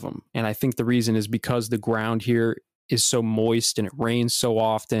whole lot of them. And I think the reason is because the ground here is so moist and it rains so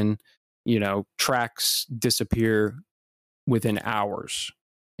often, tracks disappear within hours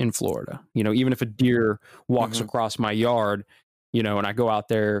in Florida. Even if a deer walks across my yard, and I go out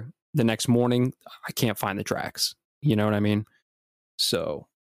there the next morning, I can't find the tracks. You know what I mean? So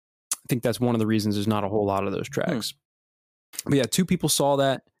I think that's one of the reasons there's not a whole lot of those tracks. But yeah, two people saw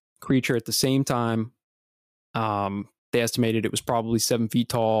that creature at the same time. They estimated it was probably 7 feet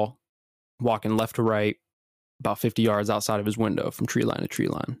tall, walking left to right, about 50 yards outside of his window from tree line to tree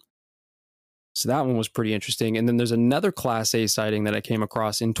line. So that one was pretty interesting. And then there's another Class A sighting that I came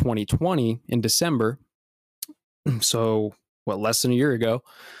across in 2020 in December. So, less than a year ago.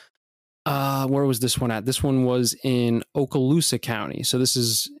 Where was this one at? This one was in Okaloosa County. So this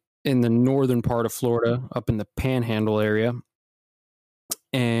is in the northern part of Florida, up in the Panhandle area.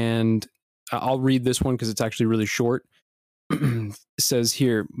 And I'll read this one because it's actually really short. It says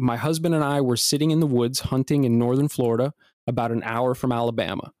here, my husband and I were sitting in the woods hunting in northern Florida, about an hour from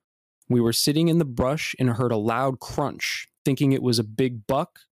Alabama. We were sitting in the brush and heard a loud crunch, thinking it was a big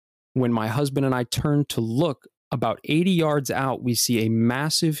buck. When my husband and I turned to look, about 80 yards out, we see a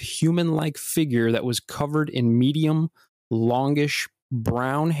massive human-like figure that was covered in medium, longish,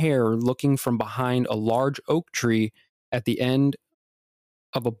 brown hair looking from behind a large oak tree at the end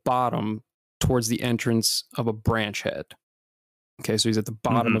of a bottom towards the entrance of a branch head. Okay, so he's at the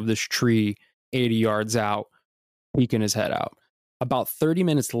bottom of this tree, 80 yards out, peeking his head out. About 30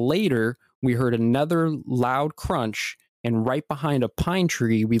 minutes later, we heard another loud crunch, and right behind a pine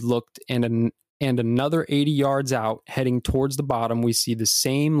tree, we looked, and another 80 yards out, heading towards the bottom, we see the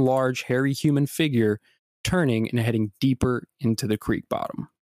same large, hairy human figure turning and heading deeper into the creek bottom.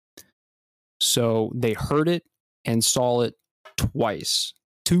 So they heard it and saw it twice,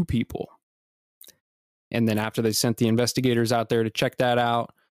 two people. And then after they sent the investigators out there to check that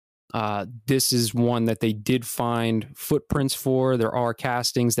out, this is one that they did find footprints for. There are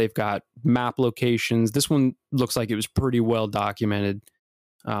castings. They've got map locations. This one looks like it was pretty well documented.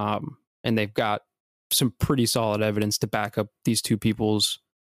 And they've got some pretty solid evidence to back up these two people's,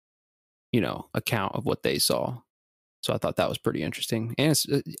 account of what they saw. So I thought that was pretty interesting. And it's,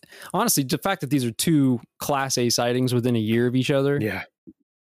 honestly, the fact that these are two Class A sightings within a year of each other. Yeah.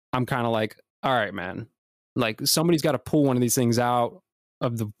 I'm kind of like, all right, man, like somebody's got to pull one of these things out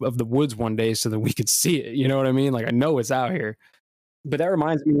of the woods one day so that we could see it. You know what I mean? Like, I know it's out here. But that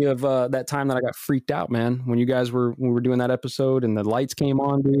reminds me of that time that I got freaked out, man, when we were doing that episode and the lights came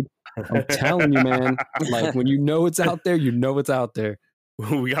on, dude. I'm telling you, man, like when it's out there, it's out there.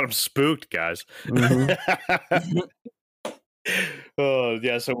 We got them spooked, guys. Oh,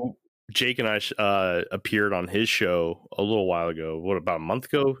 yeah. So Jake and I appeared on his show a little while ago. What, about a month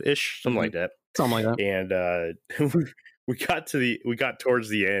ago ish? Something like that. Something like that. And we got towards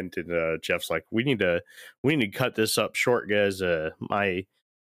the end, and Jeff's like, we need to cut this up short, guys.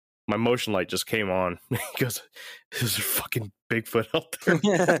 My motion light just came on. He goes, there's a fucking Bigfoot out there.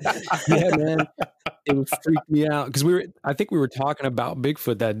 Yeah, man. It freaked me out because I think we were talking about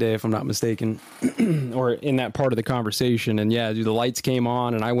Bigfoot that day, if I'm not mistaken, or in that part of the conversation. And yeah, dude, the lights came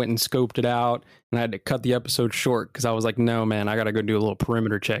on and I went and scoped it out, and I had to cut the episode short because I was like, no, man, I got to go do a little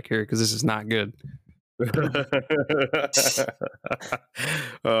perimeter check here because this is not good.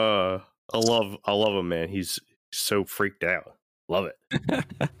 I love him, man. He's so freaked out. Love it.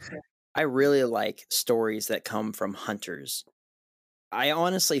 I really like stories that come from hunters. I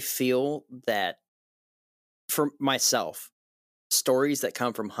honestly feel that for myself, stories that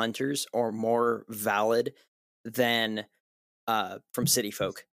come from hunters are more valid than from city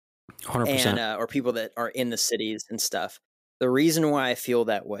folk. 100%. And or people that are in the cities and stuff. The reason why I feel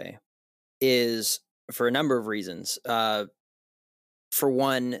that way is for a number of reasons. For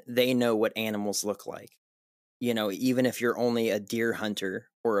one, they know what animals look like. Even if you're only a deer hunter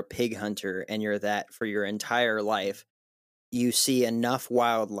or a pig hunter and you're that for your entire life, you see enough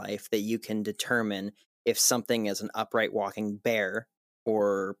wildlife that you can determine if something is an upright walking bear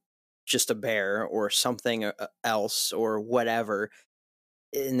or just a bear or something else or whatever.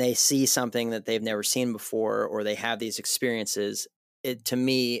 And they see something that they've never seen before, or they have these experiences. To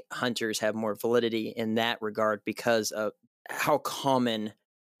me, hunters have more validity in that regard because of how common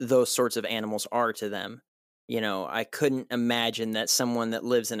those sorts of animals are to them. I couldn't imagine that someone that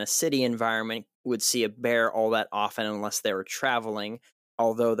lives in a city environment would see a bear all that often unless they were traveling,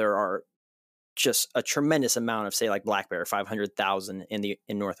 although there are just a tremendous amount of, say, like black bear, 500,000 in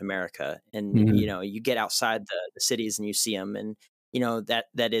North America. And, you get outside the cities and you see them, and,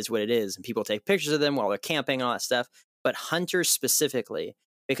 that is what it is. And people take pictures of them while they're camping, all that stuff. But hunters specifically,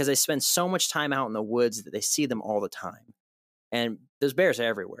 because they spend so much time out in the woods that they see them all the time. And there's bears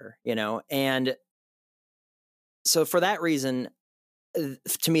everywhere, and so for that reason,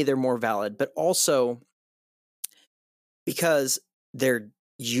 to me, they're more valid, but also because they're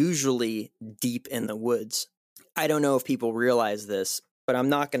usually deep in the woods. I don't know if people realize this, but I'm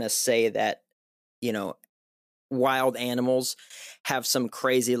not going to say that, wild animals have some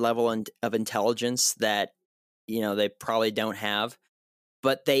crazy level of intelligence that, they probably don't have,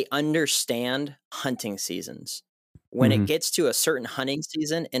 but they understand hunting seasons. When it gets to a certain hunting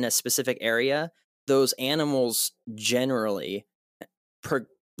season in a specific area, those animals generally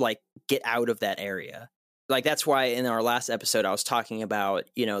get out of that area. Like, that's why in our last episode, I was talking about,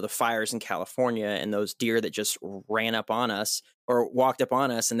 the fires in California and those deer that just ran up on us or walked up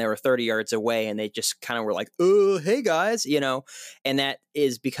on us, and they were 30 yards away, and they just kind of were like, oh, hey guys, and that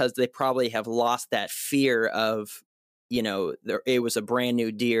is because they probably have lost that fear of, it was a brand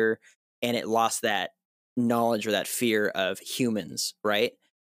new deer and it lost that knowledge or that fear of humans. Right.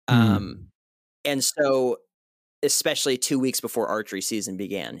 And so, especially 2 weeks before archery season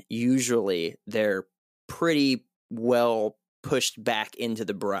began, usually they're pretty well pushed back into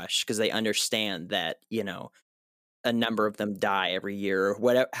the brush because they understand that, a number of them die every year, or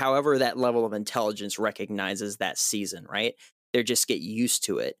whatever, however that level of intelligence recognizes that season, right? They just get used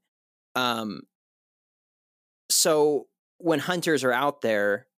to it. So when hunters are out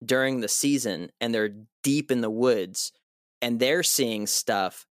there during the season and they're deep in the woods and they're seeing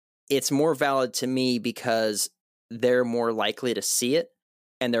stuff, it's more valid to me because they're more likely to see it,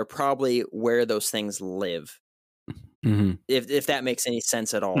 and they're probably where those things live. Mm-hmm. If that makes any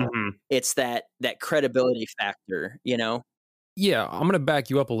sense at all. It's that credibility factor, Yeah, I'm going to back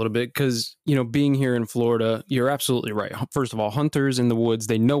you up a little bit because, being here in Florida, you're absolutely right. First of all, hunters in the woods,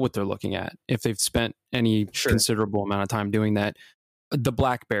 they know what they're looking at if they've spent any considerable amount of time doing that. The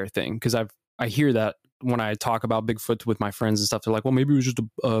black bear thing, because I hear that when I talk about Bigfoot with my friends and stuff, they're like, well, maybe it was just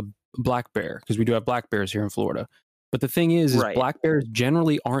a black bear, because we do have black bears here in Florida. But the thing is black bears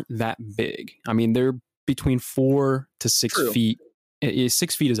generally aren't that big. I mean, they're between 4 to 6 feet.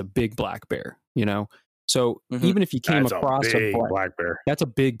 6 feet is a big black bear, So even if you came across a black bear, that's a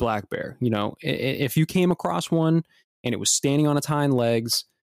big black bear. If you came across one and it was standing on its hind legs,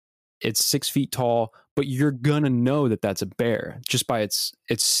 it's 6 feet tall, but you're gonna know that that's a bear just by its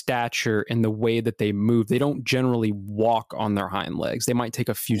stature and the way that they move. They don't generally walk on their hind legs. They might take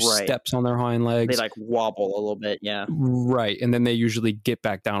a few steps on their hind legs. They wobble a little bit, yeah. Right, and then they usually get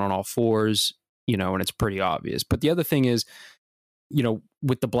back down on all fours, and it's pretty obvious. But the other thing is,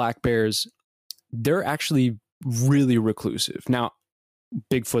 with the black bears, they're actually really reclusive. Now,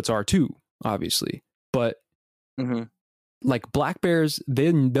 Bigfoots are too, obviously, but like black bears,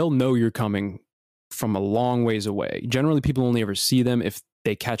 they'll know you're coming from a long ways away. Generally, people only ever see them if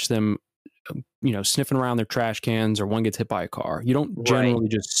they catch them, sniffing around their trash cans or one gets hit by a car. You don't generally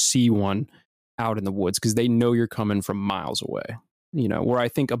just see one out in the woods because they know you're coming from miles away. Where I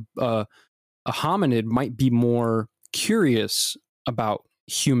think a hominid might be more curious about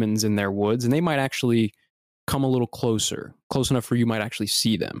humans in their woods, and they might actually come a little close enough for you might actually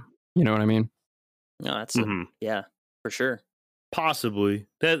see them. You know what I mean? No, that's yeah, for sure. Possibly.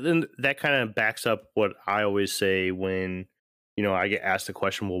 That kind of backs up what I always say when, I get asked the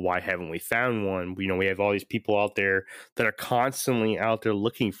question, well, why haven't we found one? We have all these people out there that are constantly out there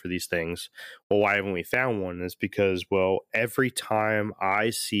looking for these things. Well, why haven't we found one? It's because, well, every time I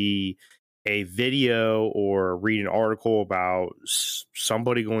see a video or read an article about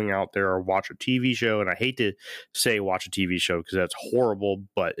somebody going out there or watch a TV show, and I hate to say watch a TV show because that's horrible,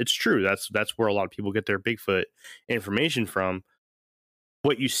 but it's true. That's where a lot of people get their Bigfoot information from.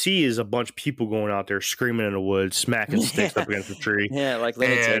 What you see is a bunch of people going out there screaming in the woods, smacking sticks up against the tree. Yeah, like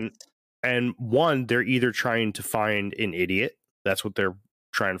lunatics. And one, they're either trying to find an idiot. That's what they're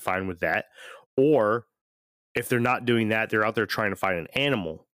trying to find with that. Or if they're not doing that, they're out there trying to find an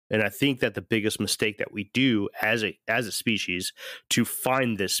animal. And I think that the biggest mistake that we do as a species to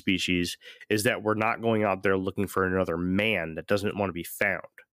find this species is that we're not going out there looking for another man that doesn't want to be found.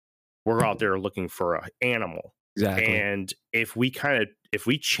 We're out there looking for an animal. Exactly. And if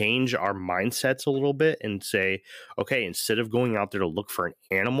we change our mindsets a little bit and say, okay, instead of going out there to look for an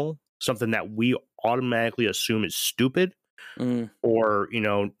animal, something that we automatically assume is stupid, or,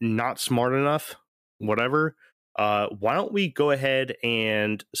 not smart enough, whatever, why don't we go ahead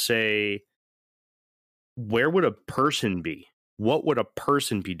and say, where would a person be? What would a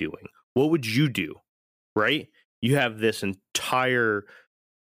person be doing? What would you do? Right? You have this entire,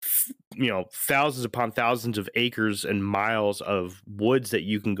 thousands upon thousands of acres and miles of woods that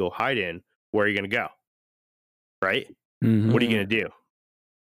you can go hide in. Where are you going to go? Right? Mm-hmm. What are you going to do?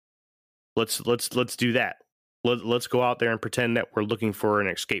 Let's do that. Let's go out there and pretend that we're looking for an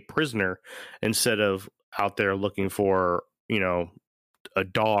escaped prisoner instead of out there looking for, a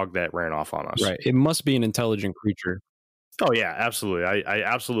dog that ran off on us. Right. It must be an intelligent creature. Oh yeah, absolutely. I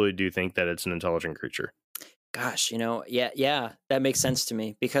absolutely do think that it's an intelligent creature. Gosh, yeah, that makes sense to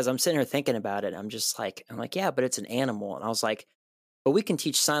me, because I'm sitting here thinking about it. I'm like, yeah, but it's an animal. And I was like, but we can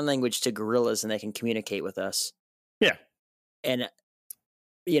teach sign language to gorillas and they can communicate with us. Yeah. And,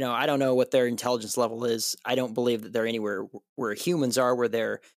 I don't know what their intelligence level is. I don't believe that they're anywhere where humans are, where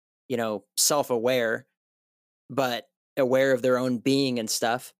they're, self-aware, but aware of their own being and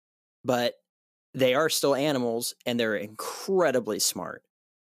stuff. But they are still animals and they're incredibly smart.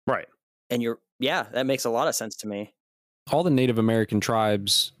 Right. And that makes a lot of sense to me. All the Native American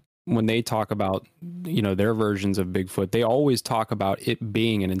tribes, when they talk about, their versions of Bigfoot, they always talk about it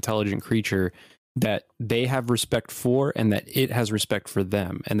being an intelligent creature that they have respect for and that it has respect for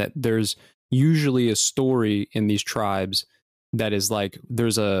them. And that there's usually a story in these tribes that is like,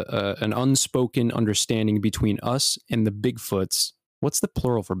 there's an unspoken understanding between us and the Bigfoots. What's the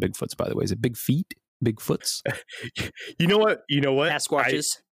plural for Bigfoots, by the way? Is it big feet? Bigfoots? You know what?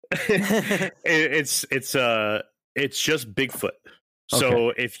 Sasquatches. It's just Bigfoot. So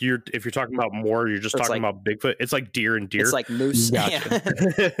Okay. if you're talking about more, you're just talking about Bigfoot. It's like deer and deer. It's like moose. Gotcha.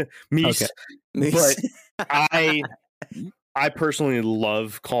 Meese. Okay. Moose. But I personally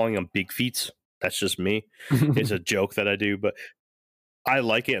love calling them big feets. That's just me. It's a joke that I do, but I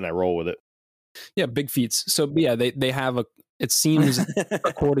like it and I roll with it. Yeah, big feats. So yeah, they have it seems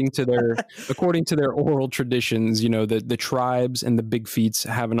according to their oral traditions, the tribes and the big feats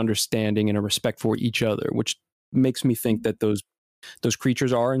have an understanding and a respect for each other, which makes me think that those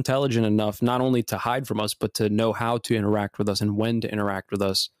creatures are intelligent enough not only to hide from us, but to know how to interact with us and when to interact with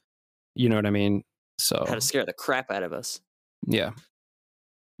us. You know what I mean? So how to scare the crap out of us. Yeah.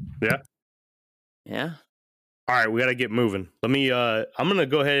 Yeah. Yeah. All right, we got to get moving. Let me I'm going to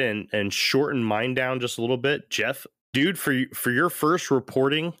go ahead and shorten mine down just a little bit. Jeff, dude, for your first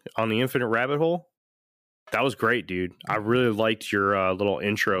reporting on the Infinite Rabbit Hole, that was great, dude. I really liked your little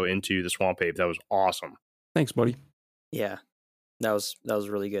intro into the Swamp Ape. That was awesome. Thanks, buddy. Yeah. That was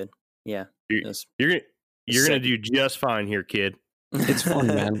really good. Yeah. You're going to do just fine here, kid. It's fun,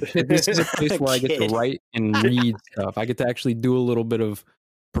 man. This is a place where I get to write and read stuff. I get to actually do a little bit of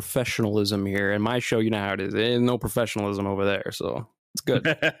professionalism here. And my show, you know how it is. There's no professionalism over there, so it's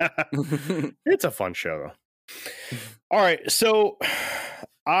good. It's a fun show, though. All right, so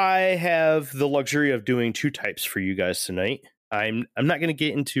I have the luxury of doing two types for you guys tonight. I'm not going to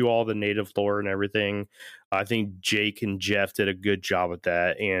get into all the native lore and everything. I think Jake and Jeff did a good job with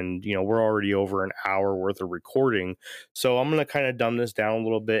that. And, we're already over an hour worth of recording. So I'm going to kind of dumb this down a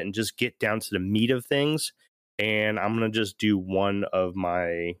little bit and just get down to the meat of things. And I'm going to just do one of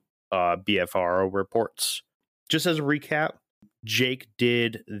my BFRO reports. Just as a recap, Jake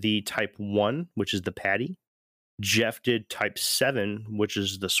did the type 1, which is the Patty. Jeff did type 7, which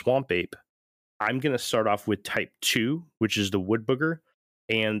is the Swamp Ape. I'm going to start off with type 2, which is the Wood Booger,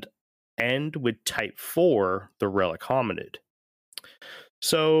 and end with type 4, the Relic Hominid.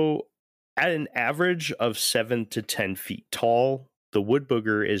 So at an average of 7 to 10 feet tall, the Wood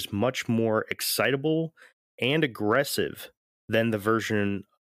Booger is much more excitable and aggressive than the version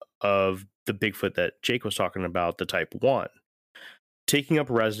of the Bigfoot that Jake was talking about, the type 1. Taking up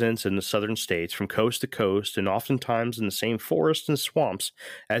residence in the southern states from coast to coast and oftentimes in the same forests and swamps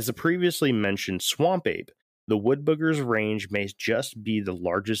as the previously mentioned Swamp Ape, the Wood Booger's range may just be the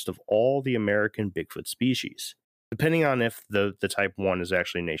largest of all the American Bigfoot species, depending on if the type 1 is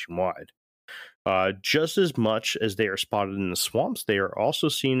actually nationwide. Just as much as they are spotted in the swamps, they are also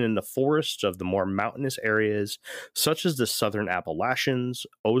seen in the forests of the more mountainous areas, such as the southern Appalachians,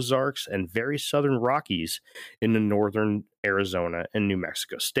 Ozarks, and very southern Rockies in the northern Arizona and New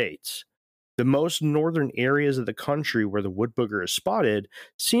Mexico states. The most northern areas of the country where the Wood Booger is spotted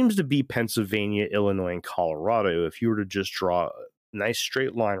seems to be Pennsylvania, Illinois, and Colorado. If you were to just draw a nice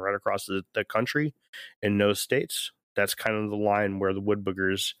straight line right across the country in those states, that's kind of the line where the Wood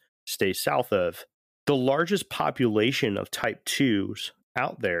Boogers stay south of. The largest population of type 2s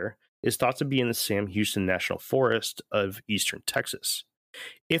out there is thought to be in the Sam Houston National Forest of eastern Texas.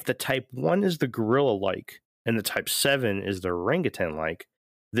 If the type 1 is the gorilla-like, and the type 7 is the orangutan-like,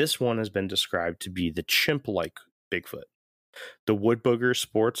 this one has been described to be the chimp-like Bigfoot. The wood booger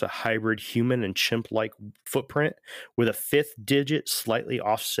sports a hybrid human and chimp-like footprint with a fifth digit slightly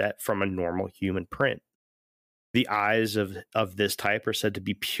offset from a normal human print. The eyes of this type are said to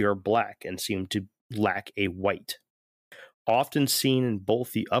be pure black and seem to lack a white. Often seen in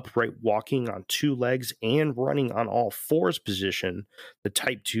both the upright walking on two legs and running on all fours position, the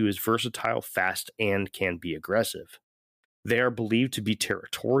type 2 is versatile, fast, and can be aggressive. They are believed to be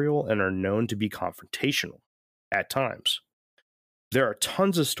territorial and are known to be confrontational at times. There are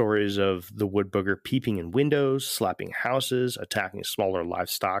tons of stories of the wood booger peeping in windows, slapping houses, attacking smaller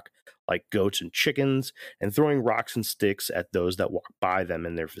livestock like goats and chickens, and throwing rocks and sticks at those that walk by them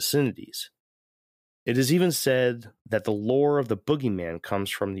in their vicinities. It is even said that the lore of the boogeyman comes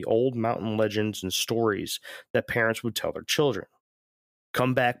from the old mountain legends and stories that parents would tell their children.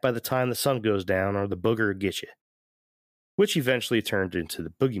 Come back by the time the sun goes down or the booger will get you, which eventually turned into the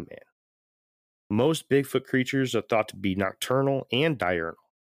boogeyman. Most Bigfoot creatures are thought to be nocturnal and diurnal,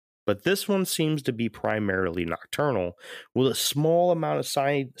 but this one seems to be primarily nocturnal, with a small amount of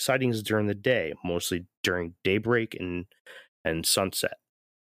sightings during the day, mostly during daybreak and sunset.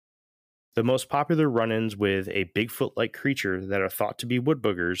 The most popular run-ins with a Bigfoot-like creature that are thought to be wood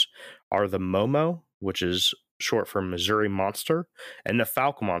boogers are the Momo, which is short for Missouri Monster, and the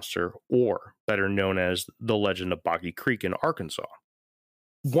Fouke Monster, or better known as the Legend of Boggy Creek in Arkansas.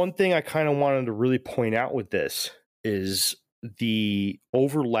 One thing I kind of wanted to really point out with this is the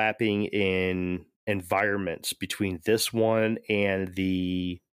overlapping in environments between this one and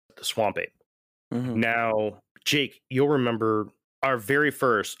the Swamp Ape. Mm-hmm. Now, Jake, you'll remember our very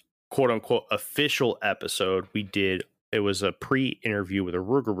first quote-unquote official episode we did. It was a pre-interview with a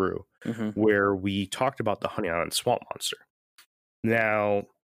Rougarou, where we talked about the Honey Island Swamp Monster. Now,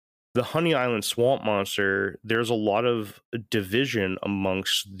 the Honey Island Swamp Monster, there's a lot of division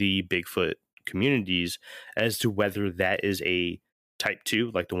amongst the Bigfoot communities as to whether that is a type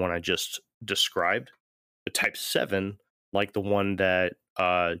 2, like the one I just described, a type 7, like the one that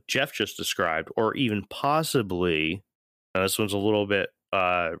Jeff just described, or even possibly, and this one's a little bit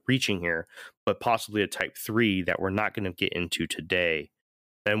reaching here, but possibly a type 3 that we're not going to get into today,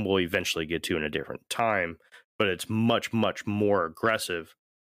 and we'll eventually get to in a different time, but it's much, much more aggressive.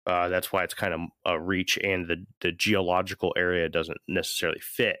 That's why it's kind of a reach, and the geological area doesn't necessarily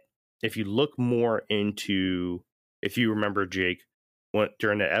fit. If you look more into, if you remember, Jake,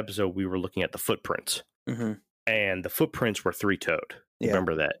 during the episode, we were looking at the footprints, and the footprints were three-toed. Yeah.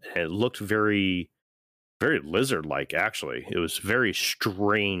 Remember that? And it looked very, very lizard-like, actually. It was very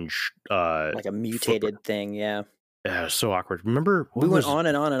strange. Like a mutated footprint thing, yeah. Yeah, so awkward. Remember, we went on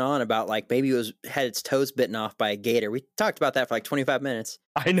and on and on about like maybe it had its toes bitten off by a gator. We talked about that for like 25 minutes.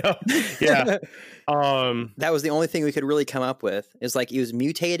 I know. Yeah. That was the only thing we could really come up with. Is like it was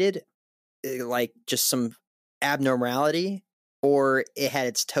mutated, like just some abnormality, or it had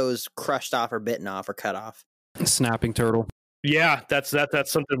its toes crushed off or bitten off or cut off. Snapping turtle. Yeah, that's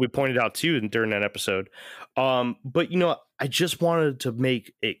something we pointed out too during that episode. But I just wanted to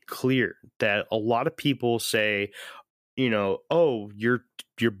make it clear that a lot of people say, oh, you're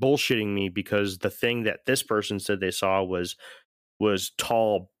bullshitting me because the thing that this person said they saw was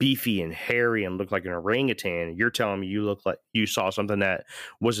tall, beefy, and hairy and looked like an orangutan. You're telling me you look like you saw something that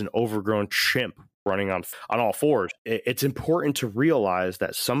was an overgrown chimp running on all fours. It's important to realize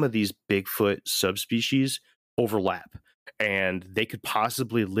that some of these Bigfoot subspecies overlap, and they could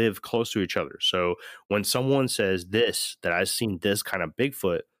possibly live close to each other. So when someone says that I've seen this kind of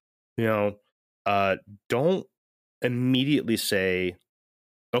Bigfoot, don't immediately say,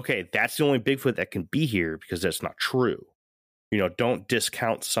 okay, that's the only Bigfoot that can be here, because that's not true. Don't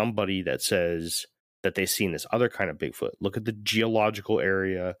discount somebody that says that they've seen this other kind of Bigfoot. Look at the geological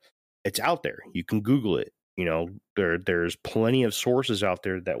area. It's out there. You can Google it. There's plenty of sources out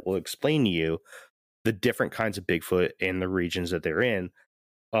there that will explain to you the different kinds of Bigfoot in the regions that they're in,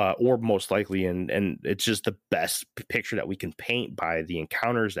 or most likely, and it's just the best picture that we can paint by the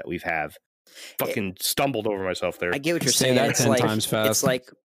encounters that we've have. Fucking stumbled over myself there. I get what you're saying. That 10 times fast. It's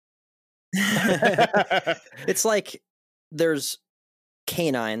like it's like there's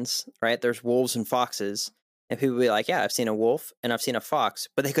canines, right? There's wolves and foxes, and people will be like, yeah, I've seen a wolf and I've seen a fox,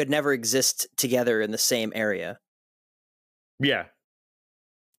 but they could never exist together in the same area. Yeah.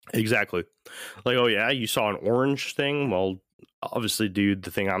 Exactly. Like, oh yeah, you saw an orange thing? Well, obviously, dude,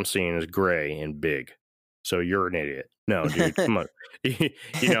 the thing I'm seeing is gray and big. So you're an idiot. No, dude, come on.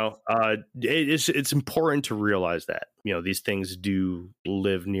 It's important to realize that, these things do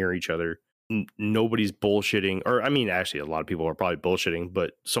live near each other nobody's bullshitting, or I mean, actually, a lot of people are probably bullshitting,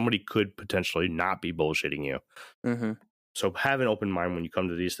 but somebody could potentially not be bullshitting you. Mm-hmm. So have an open mind when you come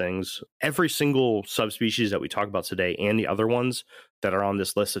to these things. Every single subspecies that we talk about today and the other ones that are on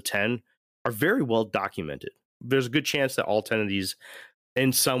this list of 10 are very well documented. There's a good chance that all 10 of these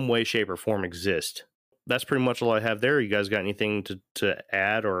in some way, shape, or form exist. That's pretty much all I have there. You guys got anything to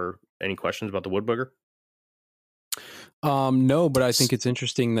add or any questions about the wood booger? No, but I think it's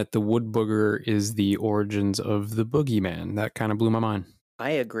interesting that the wood booger is the origins of the boogeyman. That kind of blew my mind. I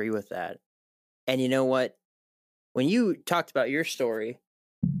agree with that. And you know what? When you talked about your story,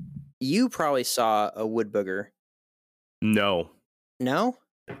 you probably saw a wood booger. No. No?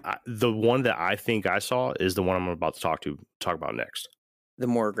 The one that I think I saw is the one I'm about to talk about next. The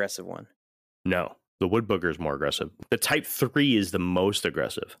more aggressive one. No, the wood booger is more aggressive. The type 3 is the most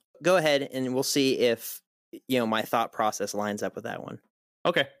aggressive. Go ahead and we'll see if my thought process lines up with that one.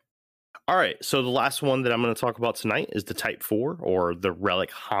 Okay. All right. So the last one that I'm going to talk about tonight is the type 4, or the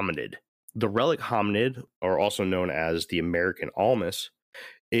relic hominid. The relic hominid, or also known as the American Almus,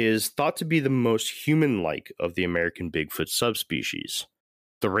 is thought to be the most human-like of the American Bigfoot subspecies.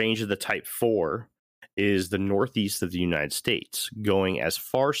 The range of the type 4 is the northeast of the United States, going as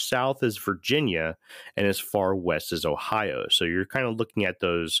far south as Virginia and as far west as Ohio. So you're kind of looking at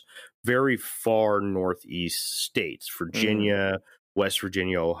those very far northeast states: Virginia, West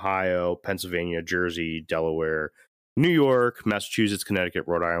Virginia, Ohio, Pennsylvania, Jersey, Delaware, New York, Massachusetts, Connecticut,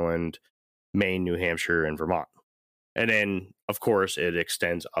 Rhode Island, Maine, New Hampshire, and Vermont. And then, of course, it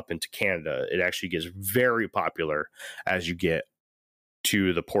extends up into Canada. It actually gets very popular as you get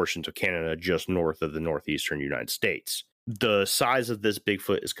to the portions of Canada just north of the northeastern United States. The size of this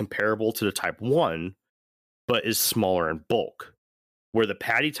Bigfoot is comparable to the type 1, but is smaller in bulk. Where the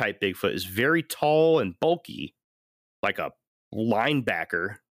Paddy type Bigfoot is very tall and bulky, like a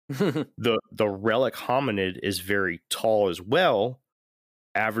linebacker, the relic hominid is very tall as well,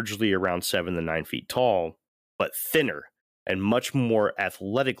 averagely around 7 to 9 feet tall, but thinner and much more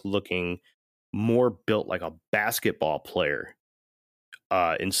athletic looking, more built like a basketball player,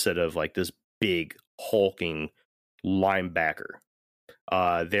 instead of like this big hulking linebacker.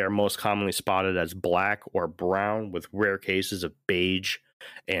 They are most commonly spotted as black or brown, with rare cases of beige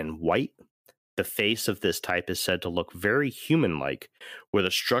and white. The face of this type is said to look very human-like, with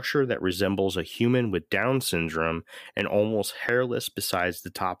a structure that resembles a human with Down syndrome and almost hairless besides the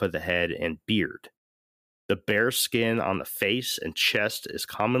top of the head and beard. The bare skin on the face and chest is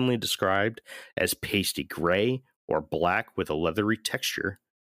commonly described as pasty gray or black with a leathery texture,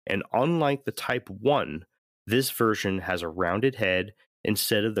 and unlike the type 1, this version has a rounded head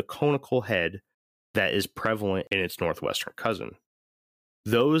instead of the conical head that is prevalent in its northwestern cousin.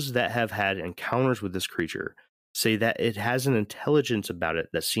 Those that have had encounters with this creature say that it has an intelligence about it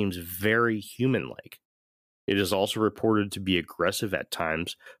that seems very human-like. It is also reported to be aggressive at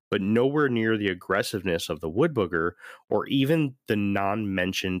times, but nowhere near the aggressiveness of the wood booger or even the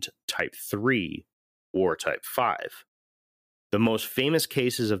non-mentioned type 3 or type 5. The most famous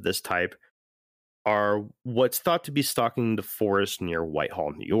cases of this type are what's thought to be stalking the forest near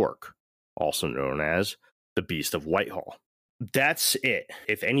Whitehall, New York, also known as the Beast of Whitehall. That's it.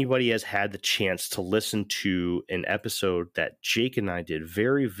 If anybody has had the chance to listen to an episode that Jake and I did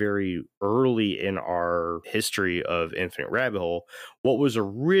very, very early in our history of Infinite Rabbit Hole, what was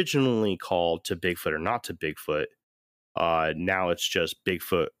originally called To Bigfoot or Not to Bigfoot, now it's just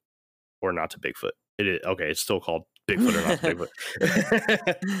Bigfoot or Not to Bigfoot. It's still called Bigfoot or Not to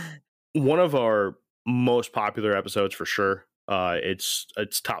Bigfoot. One of our most popular episodes for sure. It's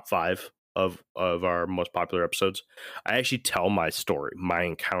top 5 of our most popular episodes. I actually tell my story, my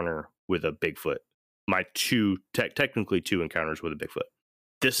encounter with a Bigfoot, my technically two encounters with a Bigfoot.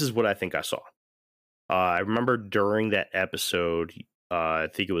 This is what I think I saw. I remember during that episode, I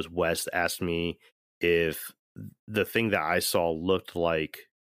think it was Wes asked me if the thing that I saw looked like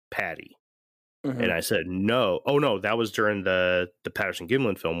Paddy. Mm-hmm. And I said, no. Oh, no, that was during the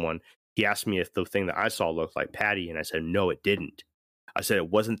Patterson-Gimlin film one. He asked me if the thing that I saw looked like Paddy, and I said, no, it didn't. I said it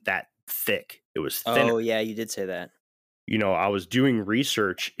wasn't that thick. It was thinner. Oh, yeah, you did say that. I was doing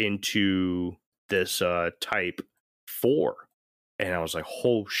research into this type 4, and I was like,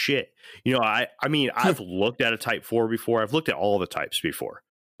 oh, shit. I mean, I've looked at a type 4 before. I've looked at all the types before,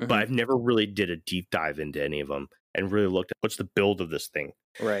 but I've never really did a deep dive into any of them and really looked at what's the build of this thing.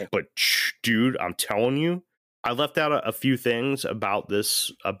 Right. But, dude, I'm telling you, I left out a few things about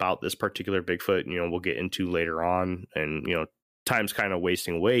this particular Bigfoot, we'll get into later on, and, time's kind of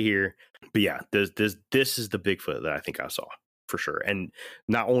wasting away here. But yeah, this is the Bigfoot that I think I saw for sure. And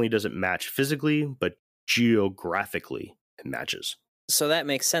not only does it match physically, but geographically it matches. So that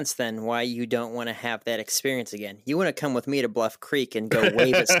makes sense then why you don't want to have that experience again. You want to come with me to Bluff Creek and go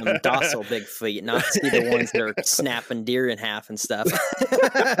wave at some docile Bigfoot, not see the ones that are snapping deer in half and stuff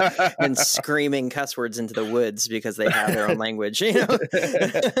and screaming cuss words into the woods because they have their own language, you know?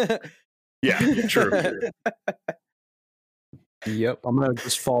 Yeah, true. Yep. I'm going to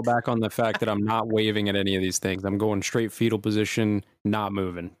just fall back on the fact that I'm not waving at any of these things. I'm going straight fetal position, not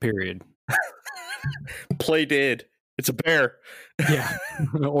moving, period. Play dead. It's a bear. Yeah.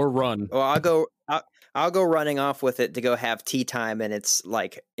 Or run. Well, I'll go running off with it to go have tea time, and it's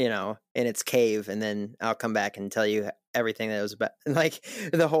like, you know, in its cave, and then I'll come back and tell you everything that was about, like,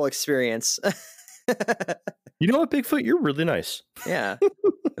 the whole experience. You know what, Bigfoot? You're really nice. Yeah.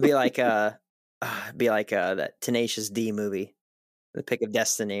 It'd be like that Tenacious D movie, The Pick of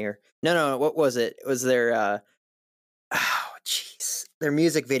Destiny, or no, what was it? It was their their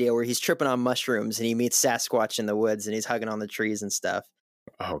music video where he's tripping on mushrooms and he meets Sasquatch in the woods and he's hugging on the trees and stuff.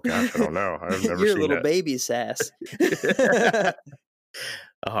 Oh gosh, I don't know. I've never You're seen a little that. baby sass.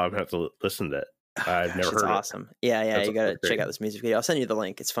 Oh, I'm gonna have to listen to that. I've never heard It's it. awesome. Yeah, That's you gotta great. check out this music video. I'll send you the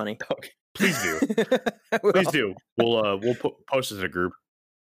link. It's funny. Okay, please do. Well, Please do. We'll post it in a group.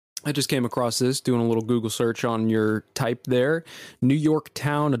 I just came across this doing a little Google search on your type there. New York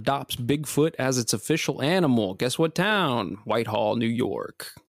town adopts Bigfoot as its official animal. Guess what town? Whitehall, New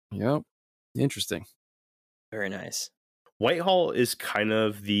York. Yep. Interesting. Very nice. Whitehall is kind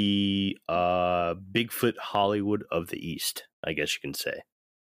of the Bigfoot Hollywood of the East, I guess you can say.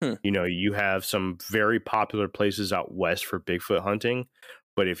 You know, you have some very popular places out west for Bigfoot hunting,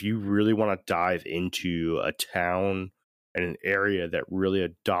 but if you really want to dive into a town and an area that really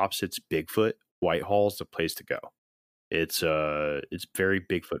adopts its Bigfoot, Whitehall's the place to go. It's very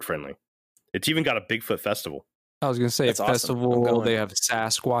Bigfoot friendly. It's even got a Bigfoot festival. I was going to say That's a awesome. festival. They have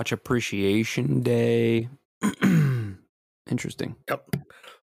Sasquatch Appreciation Day. Interesting. Yep.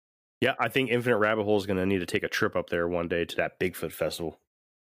 Yeah, I think Infinite Rabbit Hole is going to need to take a trip up there one day to that Bigfoot festival.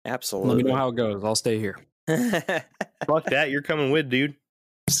 Absolutely. Let me know how it goes. I'll stay here. Fuck that, you're coming with, dude.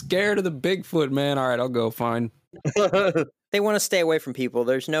 Scared of the Bigfoot, man. All right, I'll go. Fine. They want to stay away from people.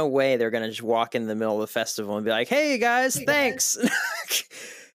 There's no way they're going to just walk in the middle of the festival and be like, "Hey guys, thanks."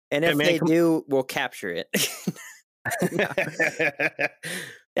 And if they do, we'll capture it.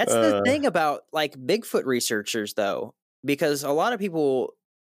 That's the thing about like Bigfoot researchers, though, because a lot of people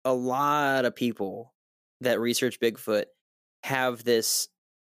that research Bigfoot have this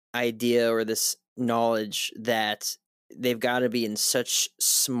idea or this knowledge that they've got to be in such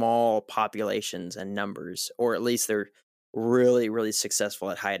small populations and numbers, or at least they're really, really successful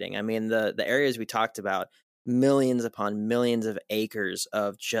at hiding. I mean, the areas we talked about, millions upon millions of acres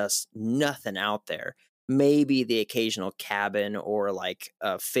of just nothing out there. Maybe the occasional cabin or like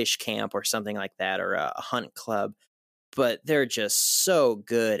a fish camp or something like that, or a hunt club. But they're just so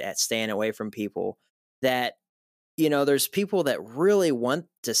good at staying away from people that, you know, there's people that really want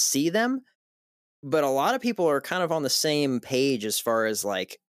to see them, but a lot of people are kind of on the same page as far as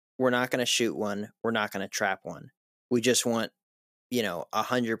like, we're not going to shoot one, we're not going to trap one. We just want, you know,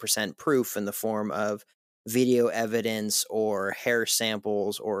 100% proof in the form of video evidence or hair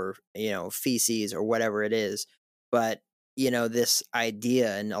samples or, you know, feces or whatever it is. But, you know, this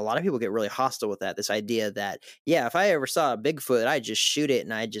idea, and a lot of people get really hostile with that, this idea that, yeah, if I ever saw a Bigfoot, I just shoot it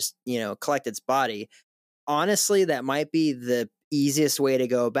and I just, you know, collect its body. Honestly, that might be the easiest way to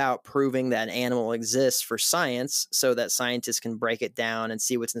go about proving that an animal exists for science, so that scientists can break it down and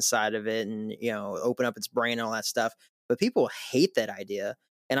see what's inside of it and, you know, open up its brain and all that stuff. But people hate that idea.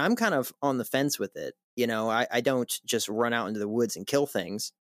 And I'm kind of on the fence with it. You know, I don't just run out into the woods and kill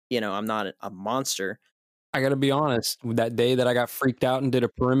things. You know, I'm not a monster. I got to be honest. That day that I got freaked out and did a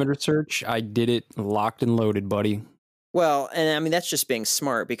perimeter search, I did it locked and loaded, buddy. Well, and I mean, that's just being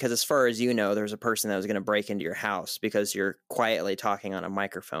smart, because as far as you know, there's a person that was going to break into your house because you're quietly talking on a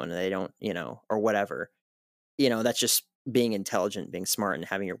microphone and they don't, you know, or whatever. You know, that's just being intelligent, being smart, and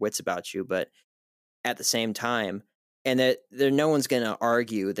having your wits about you. But at the same time, and that there, no one's going to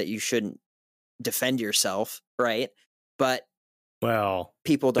argue that you shouldn't defend yourself, right? But Well,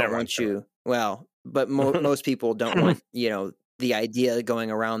 people don't never want mind. you. Well, but most people don't want, you know, the idea going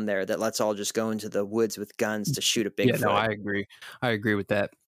around there that let's all just go into the woods with guns to shoot a Bigfoot. Yeah, no, I agree. I agree with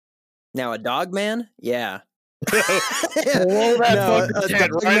that. Now a dog man, yeah. Blow that No, fucking a head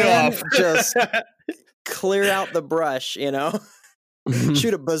dog right man, off. just clear out the brush, you know.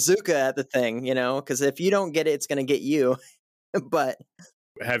 Shoot a bazooka at the thing, you know, because if you don't get it, it's going to get you. But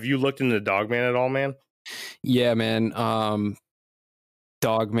Have you looked into Dogman at all, man? Yeah, man.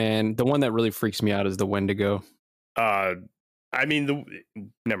 Dog man. The one that really freaks me out is the Wendigo. I mean,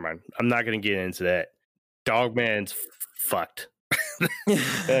 never mind. I'm not going to get into that. Dogman's fucked.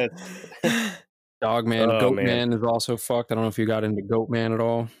 Dogman, Oh, man. Goatman is also fucked. I don't know if you got into Goatman at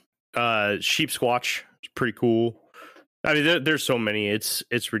all. Sheep Squatch is pretty cool. I mean, there's so many. It's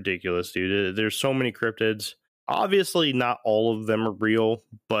ridiculous, dude. There's so many cryptids. Obviously, not all of them are real,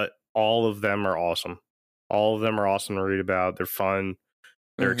 but all of them are awesome. All of them are awesome to read about. They're fun.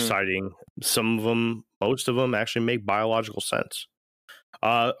 They're exciting. Some of them, most of them, actually make biological sense.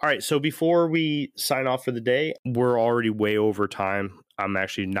 All right, so before we sign off for the day, we're already way over time. I'm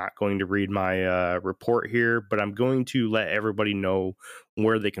actually not going to read my report here, but I'm going to let everybody know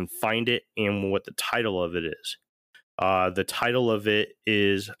where they can find it and what the title of it is. The title of it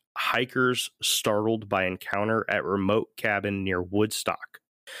is Hikers Startled by Encounter at Remote Cabin Near Woodstock.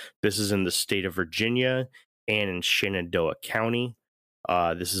 This is in the state of Virginia and in Shenandoah County.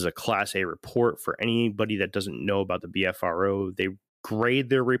 This is a Class A report. For anybody that doesn't know about the BFRO, they grade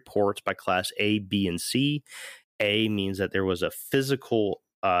their reports by Class A, B, and C. A means that there was a physical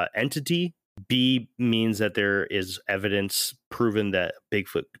entity. B means that there is evidence proven that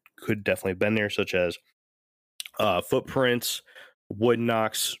Bigfoot could definitely have been there, such as footprints, wood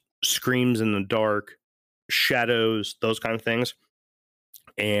knocks, screams in the dark, shadows, those kind of things.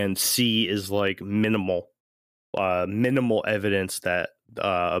 And C is like minimal evidence that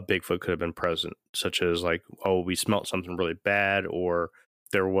a Bigfoot could have been present, such as like, oh, we smelt something really bad, or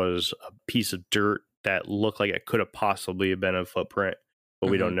there was a piece of dirt that looked like it could have possibly been a footprint, but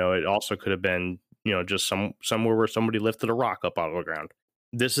we don't know. It also could have been, just somewhere where somebody lifted a rock up out of the ground.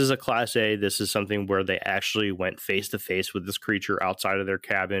 This is a Class A. This is something where they actually went face to face with this creature outside of their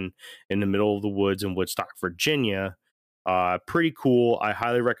cabin in the middle of the woods in Woodstock, Virginia. Pretty cool. I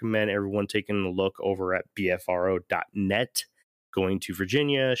highly recommend everyone taking a look over at bfro.net. Going to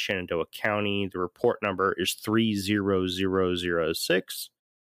Virginia, Shenandoah County. The report number is 30006.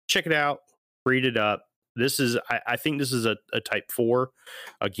 Check it out. Read it up. I think this is a type 4.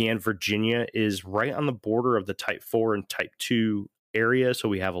 Again, Virginia is right on the border of the type 4 and type 2 area, so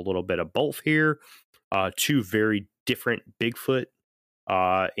we have a little bit of both here. Two very different Bigfoot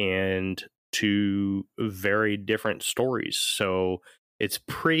and two very different stories, so it's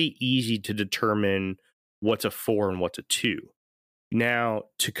pretty easy to determine what's a 4 and what's a 2. Now,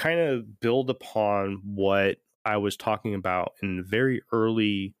 to kind of build upon what I was talking about in the very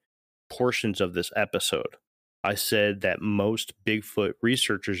early portions of this episode, I said that most Bigfoot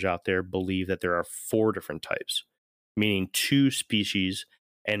researchers out there believe that there are 4 different types, meaning 2 species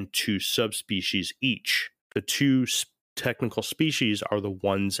and 2 subspecies each. The 2 technical species are the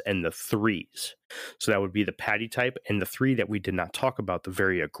 1s and the 3s. So that would be the patty type and the 3 that we did not talk about, the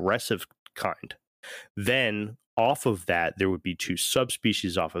very aggressive kind. Then off of that, there would be 2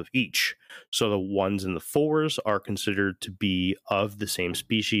 subspecies off of each. So the 1s and the 4s are considered to be of the same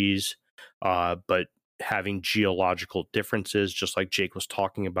species, but having geological differences, just like Jake was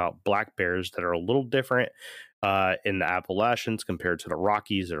talking about black bears that are a little different in the Appalachians compared to the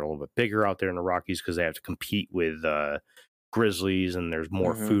Rockies. They're a little bit bigger out there in the Rockies because they have to compete with grizzlies, and there's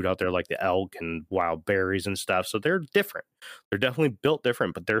more food out there like the elk and wild berries and stuff. So they're different. They're definitely built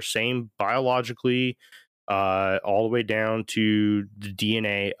different, but they're same biologically all the way down to the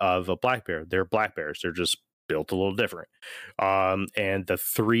DNA of a black bear. They're black bears. They're just built a little different. And the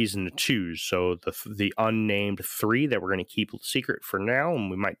 3s and the 2s. So the unnamed 3 that we're going to keep secret for now, and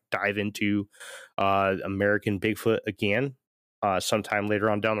we might dive into American Bigfoot again sometime later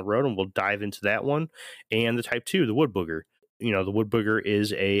on down the road, and we'll dive into that one. And the type 2, the wood booger. The wood booger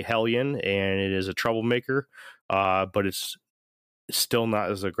is a hellion and it is a troublemaker, but it's still not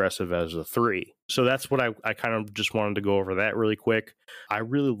as aggressive as the 3. So that's what I kind of just wanted to go over that really quick. I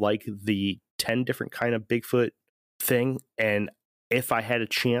really like the 10 different kind of Bigfoot thing, and if I had a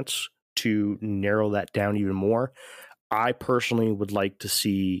chance to narrow that down even more, I personally would like to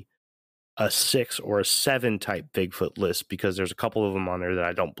see a 6 or a 7 type Bigfoot list, because there's a couple of them on there that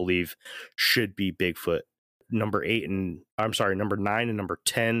I don't believe should be Bigfoot. Number 9 and number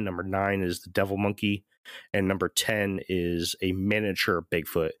 10. Number 9 is the devil monkey, and number 10 is a miniature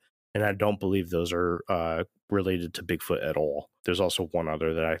Bigfoot, and I don't believe those are related to Bigfoot at all. There's also one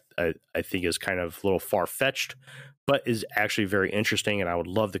other that I think is kind of a little far-fetched, but is actually very interesting, and I would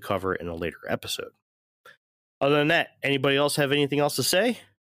love to cover it in a later episode. Other than that, anybody else have anything else to say?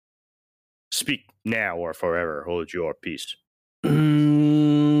 Speak now or forever hold your peace. Yeah.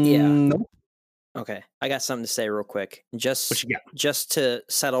 Nope. Okay, I got something to say real quick. What you got? Just to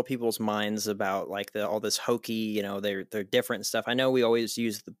settle people's minds about like all this hokey, they're different stuff. I know we always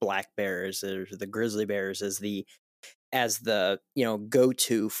use the black bears or the grizzly bears as the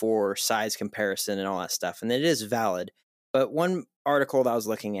go-to for size comparison and all that stuff, and it is valid. But one article that I was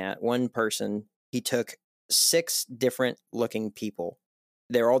looking at, one person, he took 6 different looking people.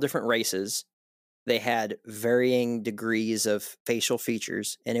 They're all different races. They had varying degrees of facial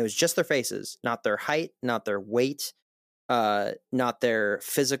features, and it was just their faces, not their height, not their weight, not their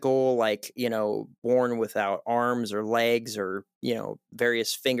physical, like, born without arms or legs or,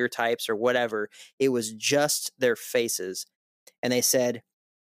 various finger types or whatever. It was just their faces. And they said,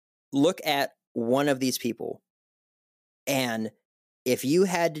 look at one of these people, and if you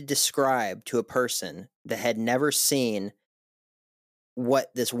had to describe to a person that had never seen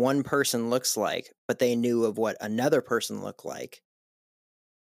what this one person looks like, but they knew of what another person looked like,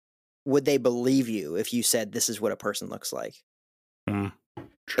 would they believe you if you said this is what a person looks like? True.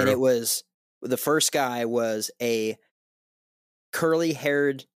 And it was, the first guy was a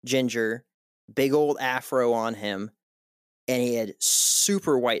curly-haired ginger, big old afro on him, and he had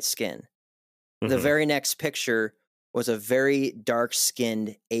super white skin. The very next picture was a very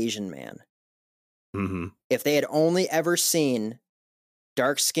dark-skinned Asian man. If they had only ever seen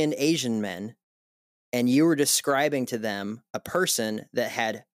dark-skinned Asian men, and you were describing to them a person that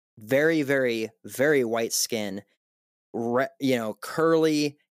had very, very, very white skin,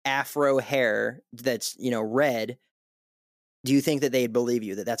 curly afro hair that's, red, do you think that they'd believe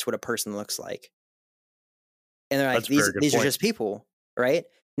you that that's what a person looks like? And they're like, these are just people, right?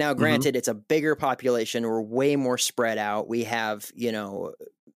 Now, granted, it's a bigger population. We're way more spread out. We have,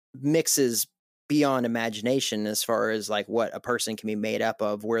 mixes beyond imagination as far as like what a person can be made up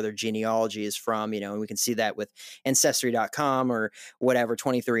of, where their genealogy is from, and we can see that with Ancestry.com or whatever,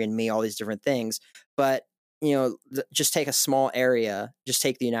 23andMe, all these different things. But, just take a small area, just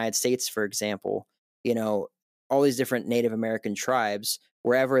take the United States, for example, all these different Native American tribes,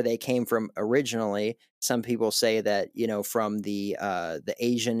 wherever they came from originally. Some people say that, from the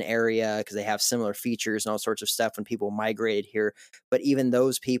Asian area, because they have similar features and all sorts of stuff when people migrated here. But even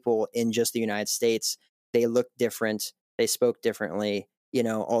those people in just the United States, they looked different. They spoke differently.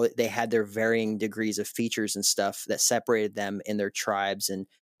 They had their varying degrees of features and stuff that separated them in their tribes and,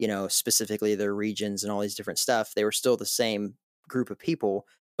 specifically their regions and all these different stuff. They were still the same group of people,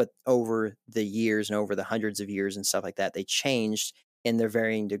 but over the years and over the hundreds of years and stuff like that, they changed in their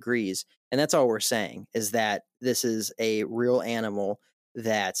varying degrees. And that's all we're saying, is that this is a real animal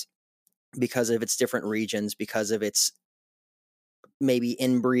that, because of its different regions, because of its maybe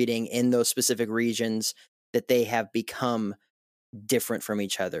inbreeding in those specific regions, that they have become different from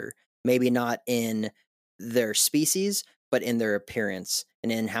each other. Maybe not in their species, but in their appearance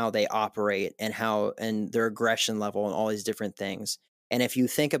and in how they operate and their aggression level and all these different things. And if you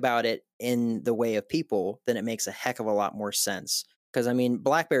think about it in the way of people, then it makes a heck of a lot more sense. Because,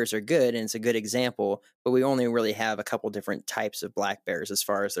 black bears are good, and it's a good example, but we only really have a couple different types of black bears as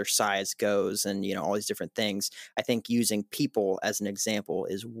far as their size goes and, all these different things. I think using people as an example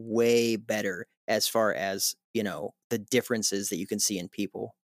is way better as far as, the differences that you can see in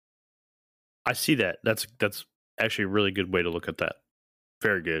people. I see that. That's actually a really good way to look at that.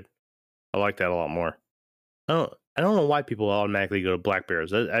 Very good. I like that a lot more. I don't know why people automatically go to black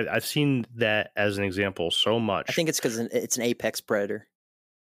bears. I've seen that as an example so much. I think it's because it's an apex predator.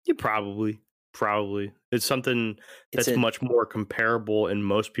 Yeah, probably. It's something that's much more comparable in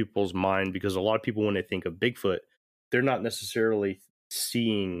most people's mind, because a lot of people, when they think of Bigfoot, they're not necessarily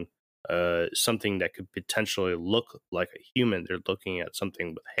seeing something that could potentially look like a human. They're looking at something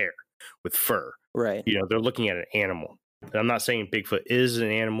with hair, with fur. Right. They're looking at an animal. And I'm not saying Bigfoot is an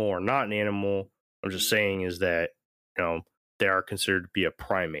animal or not an animal. I'm just saying is that, they are considered to be a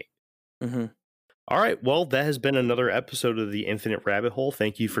primate. All right. Well, that has been another episode of the Infinite Rabbit Hole.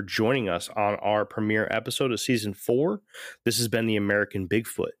 Thank you for joining us on our premiere episode of season 4. This has been the American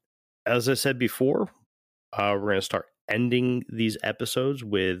Bigfoot. As I said before, we're going to start ending these episodes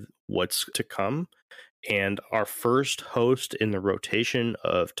with what's to come. And our first host in the rotation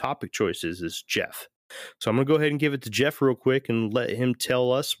of topic choices is Jeff. So I'm going to go ahead and give it to Jeff real quick and let him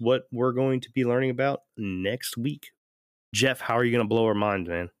tell us what we're going to be learning about next week. Jeff, how are you going to blow our minds,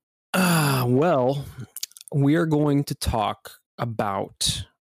 man? Well, we are going to talk about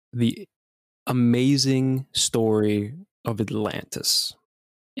the amazing story of Atlantis.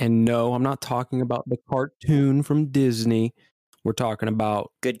 And no, I'm not talking about the cartoon from Disney. We're talking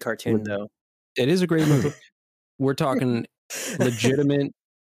about... Good cartoon, though. It is a great movie. We're talking legitimate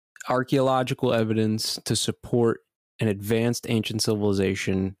archaeological evidence to support an advanced ancient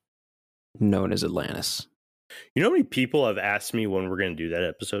civilization known as Atlantis. You know how many people have asked me when we're going to do that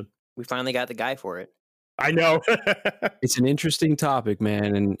episode? We finally got the guy for it. I know. It's an interesting topic,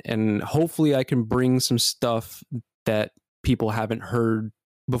 man. And hopefully I can bring some stuff that people haven't heard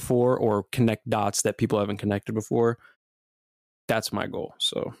before, or connect dots that people haven't connected before. That's my goal.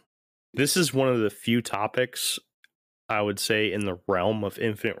 So This is one of the few topics I would say in the realm of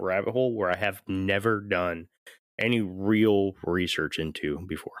Infinite Rabbit Hole where I have never done any real research into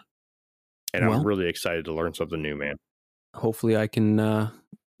before. And I'm really excited to learn something new, man. Hopefully I can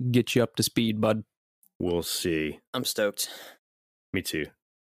get you up to speed, bud. We'll see. I'm stoked. Me too.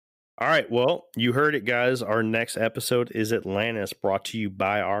 All right, well, you heard it, guys. Our next episode is Atlantis, brought to you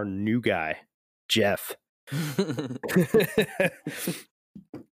by our new guy, Jeff.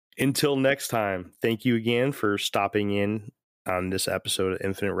 Until next time, thank you again for stopping in on this episode of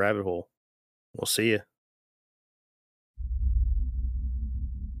Infinite Rabbit Hole. We'll see you.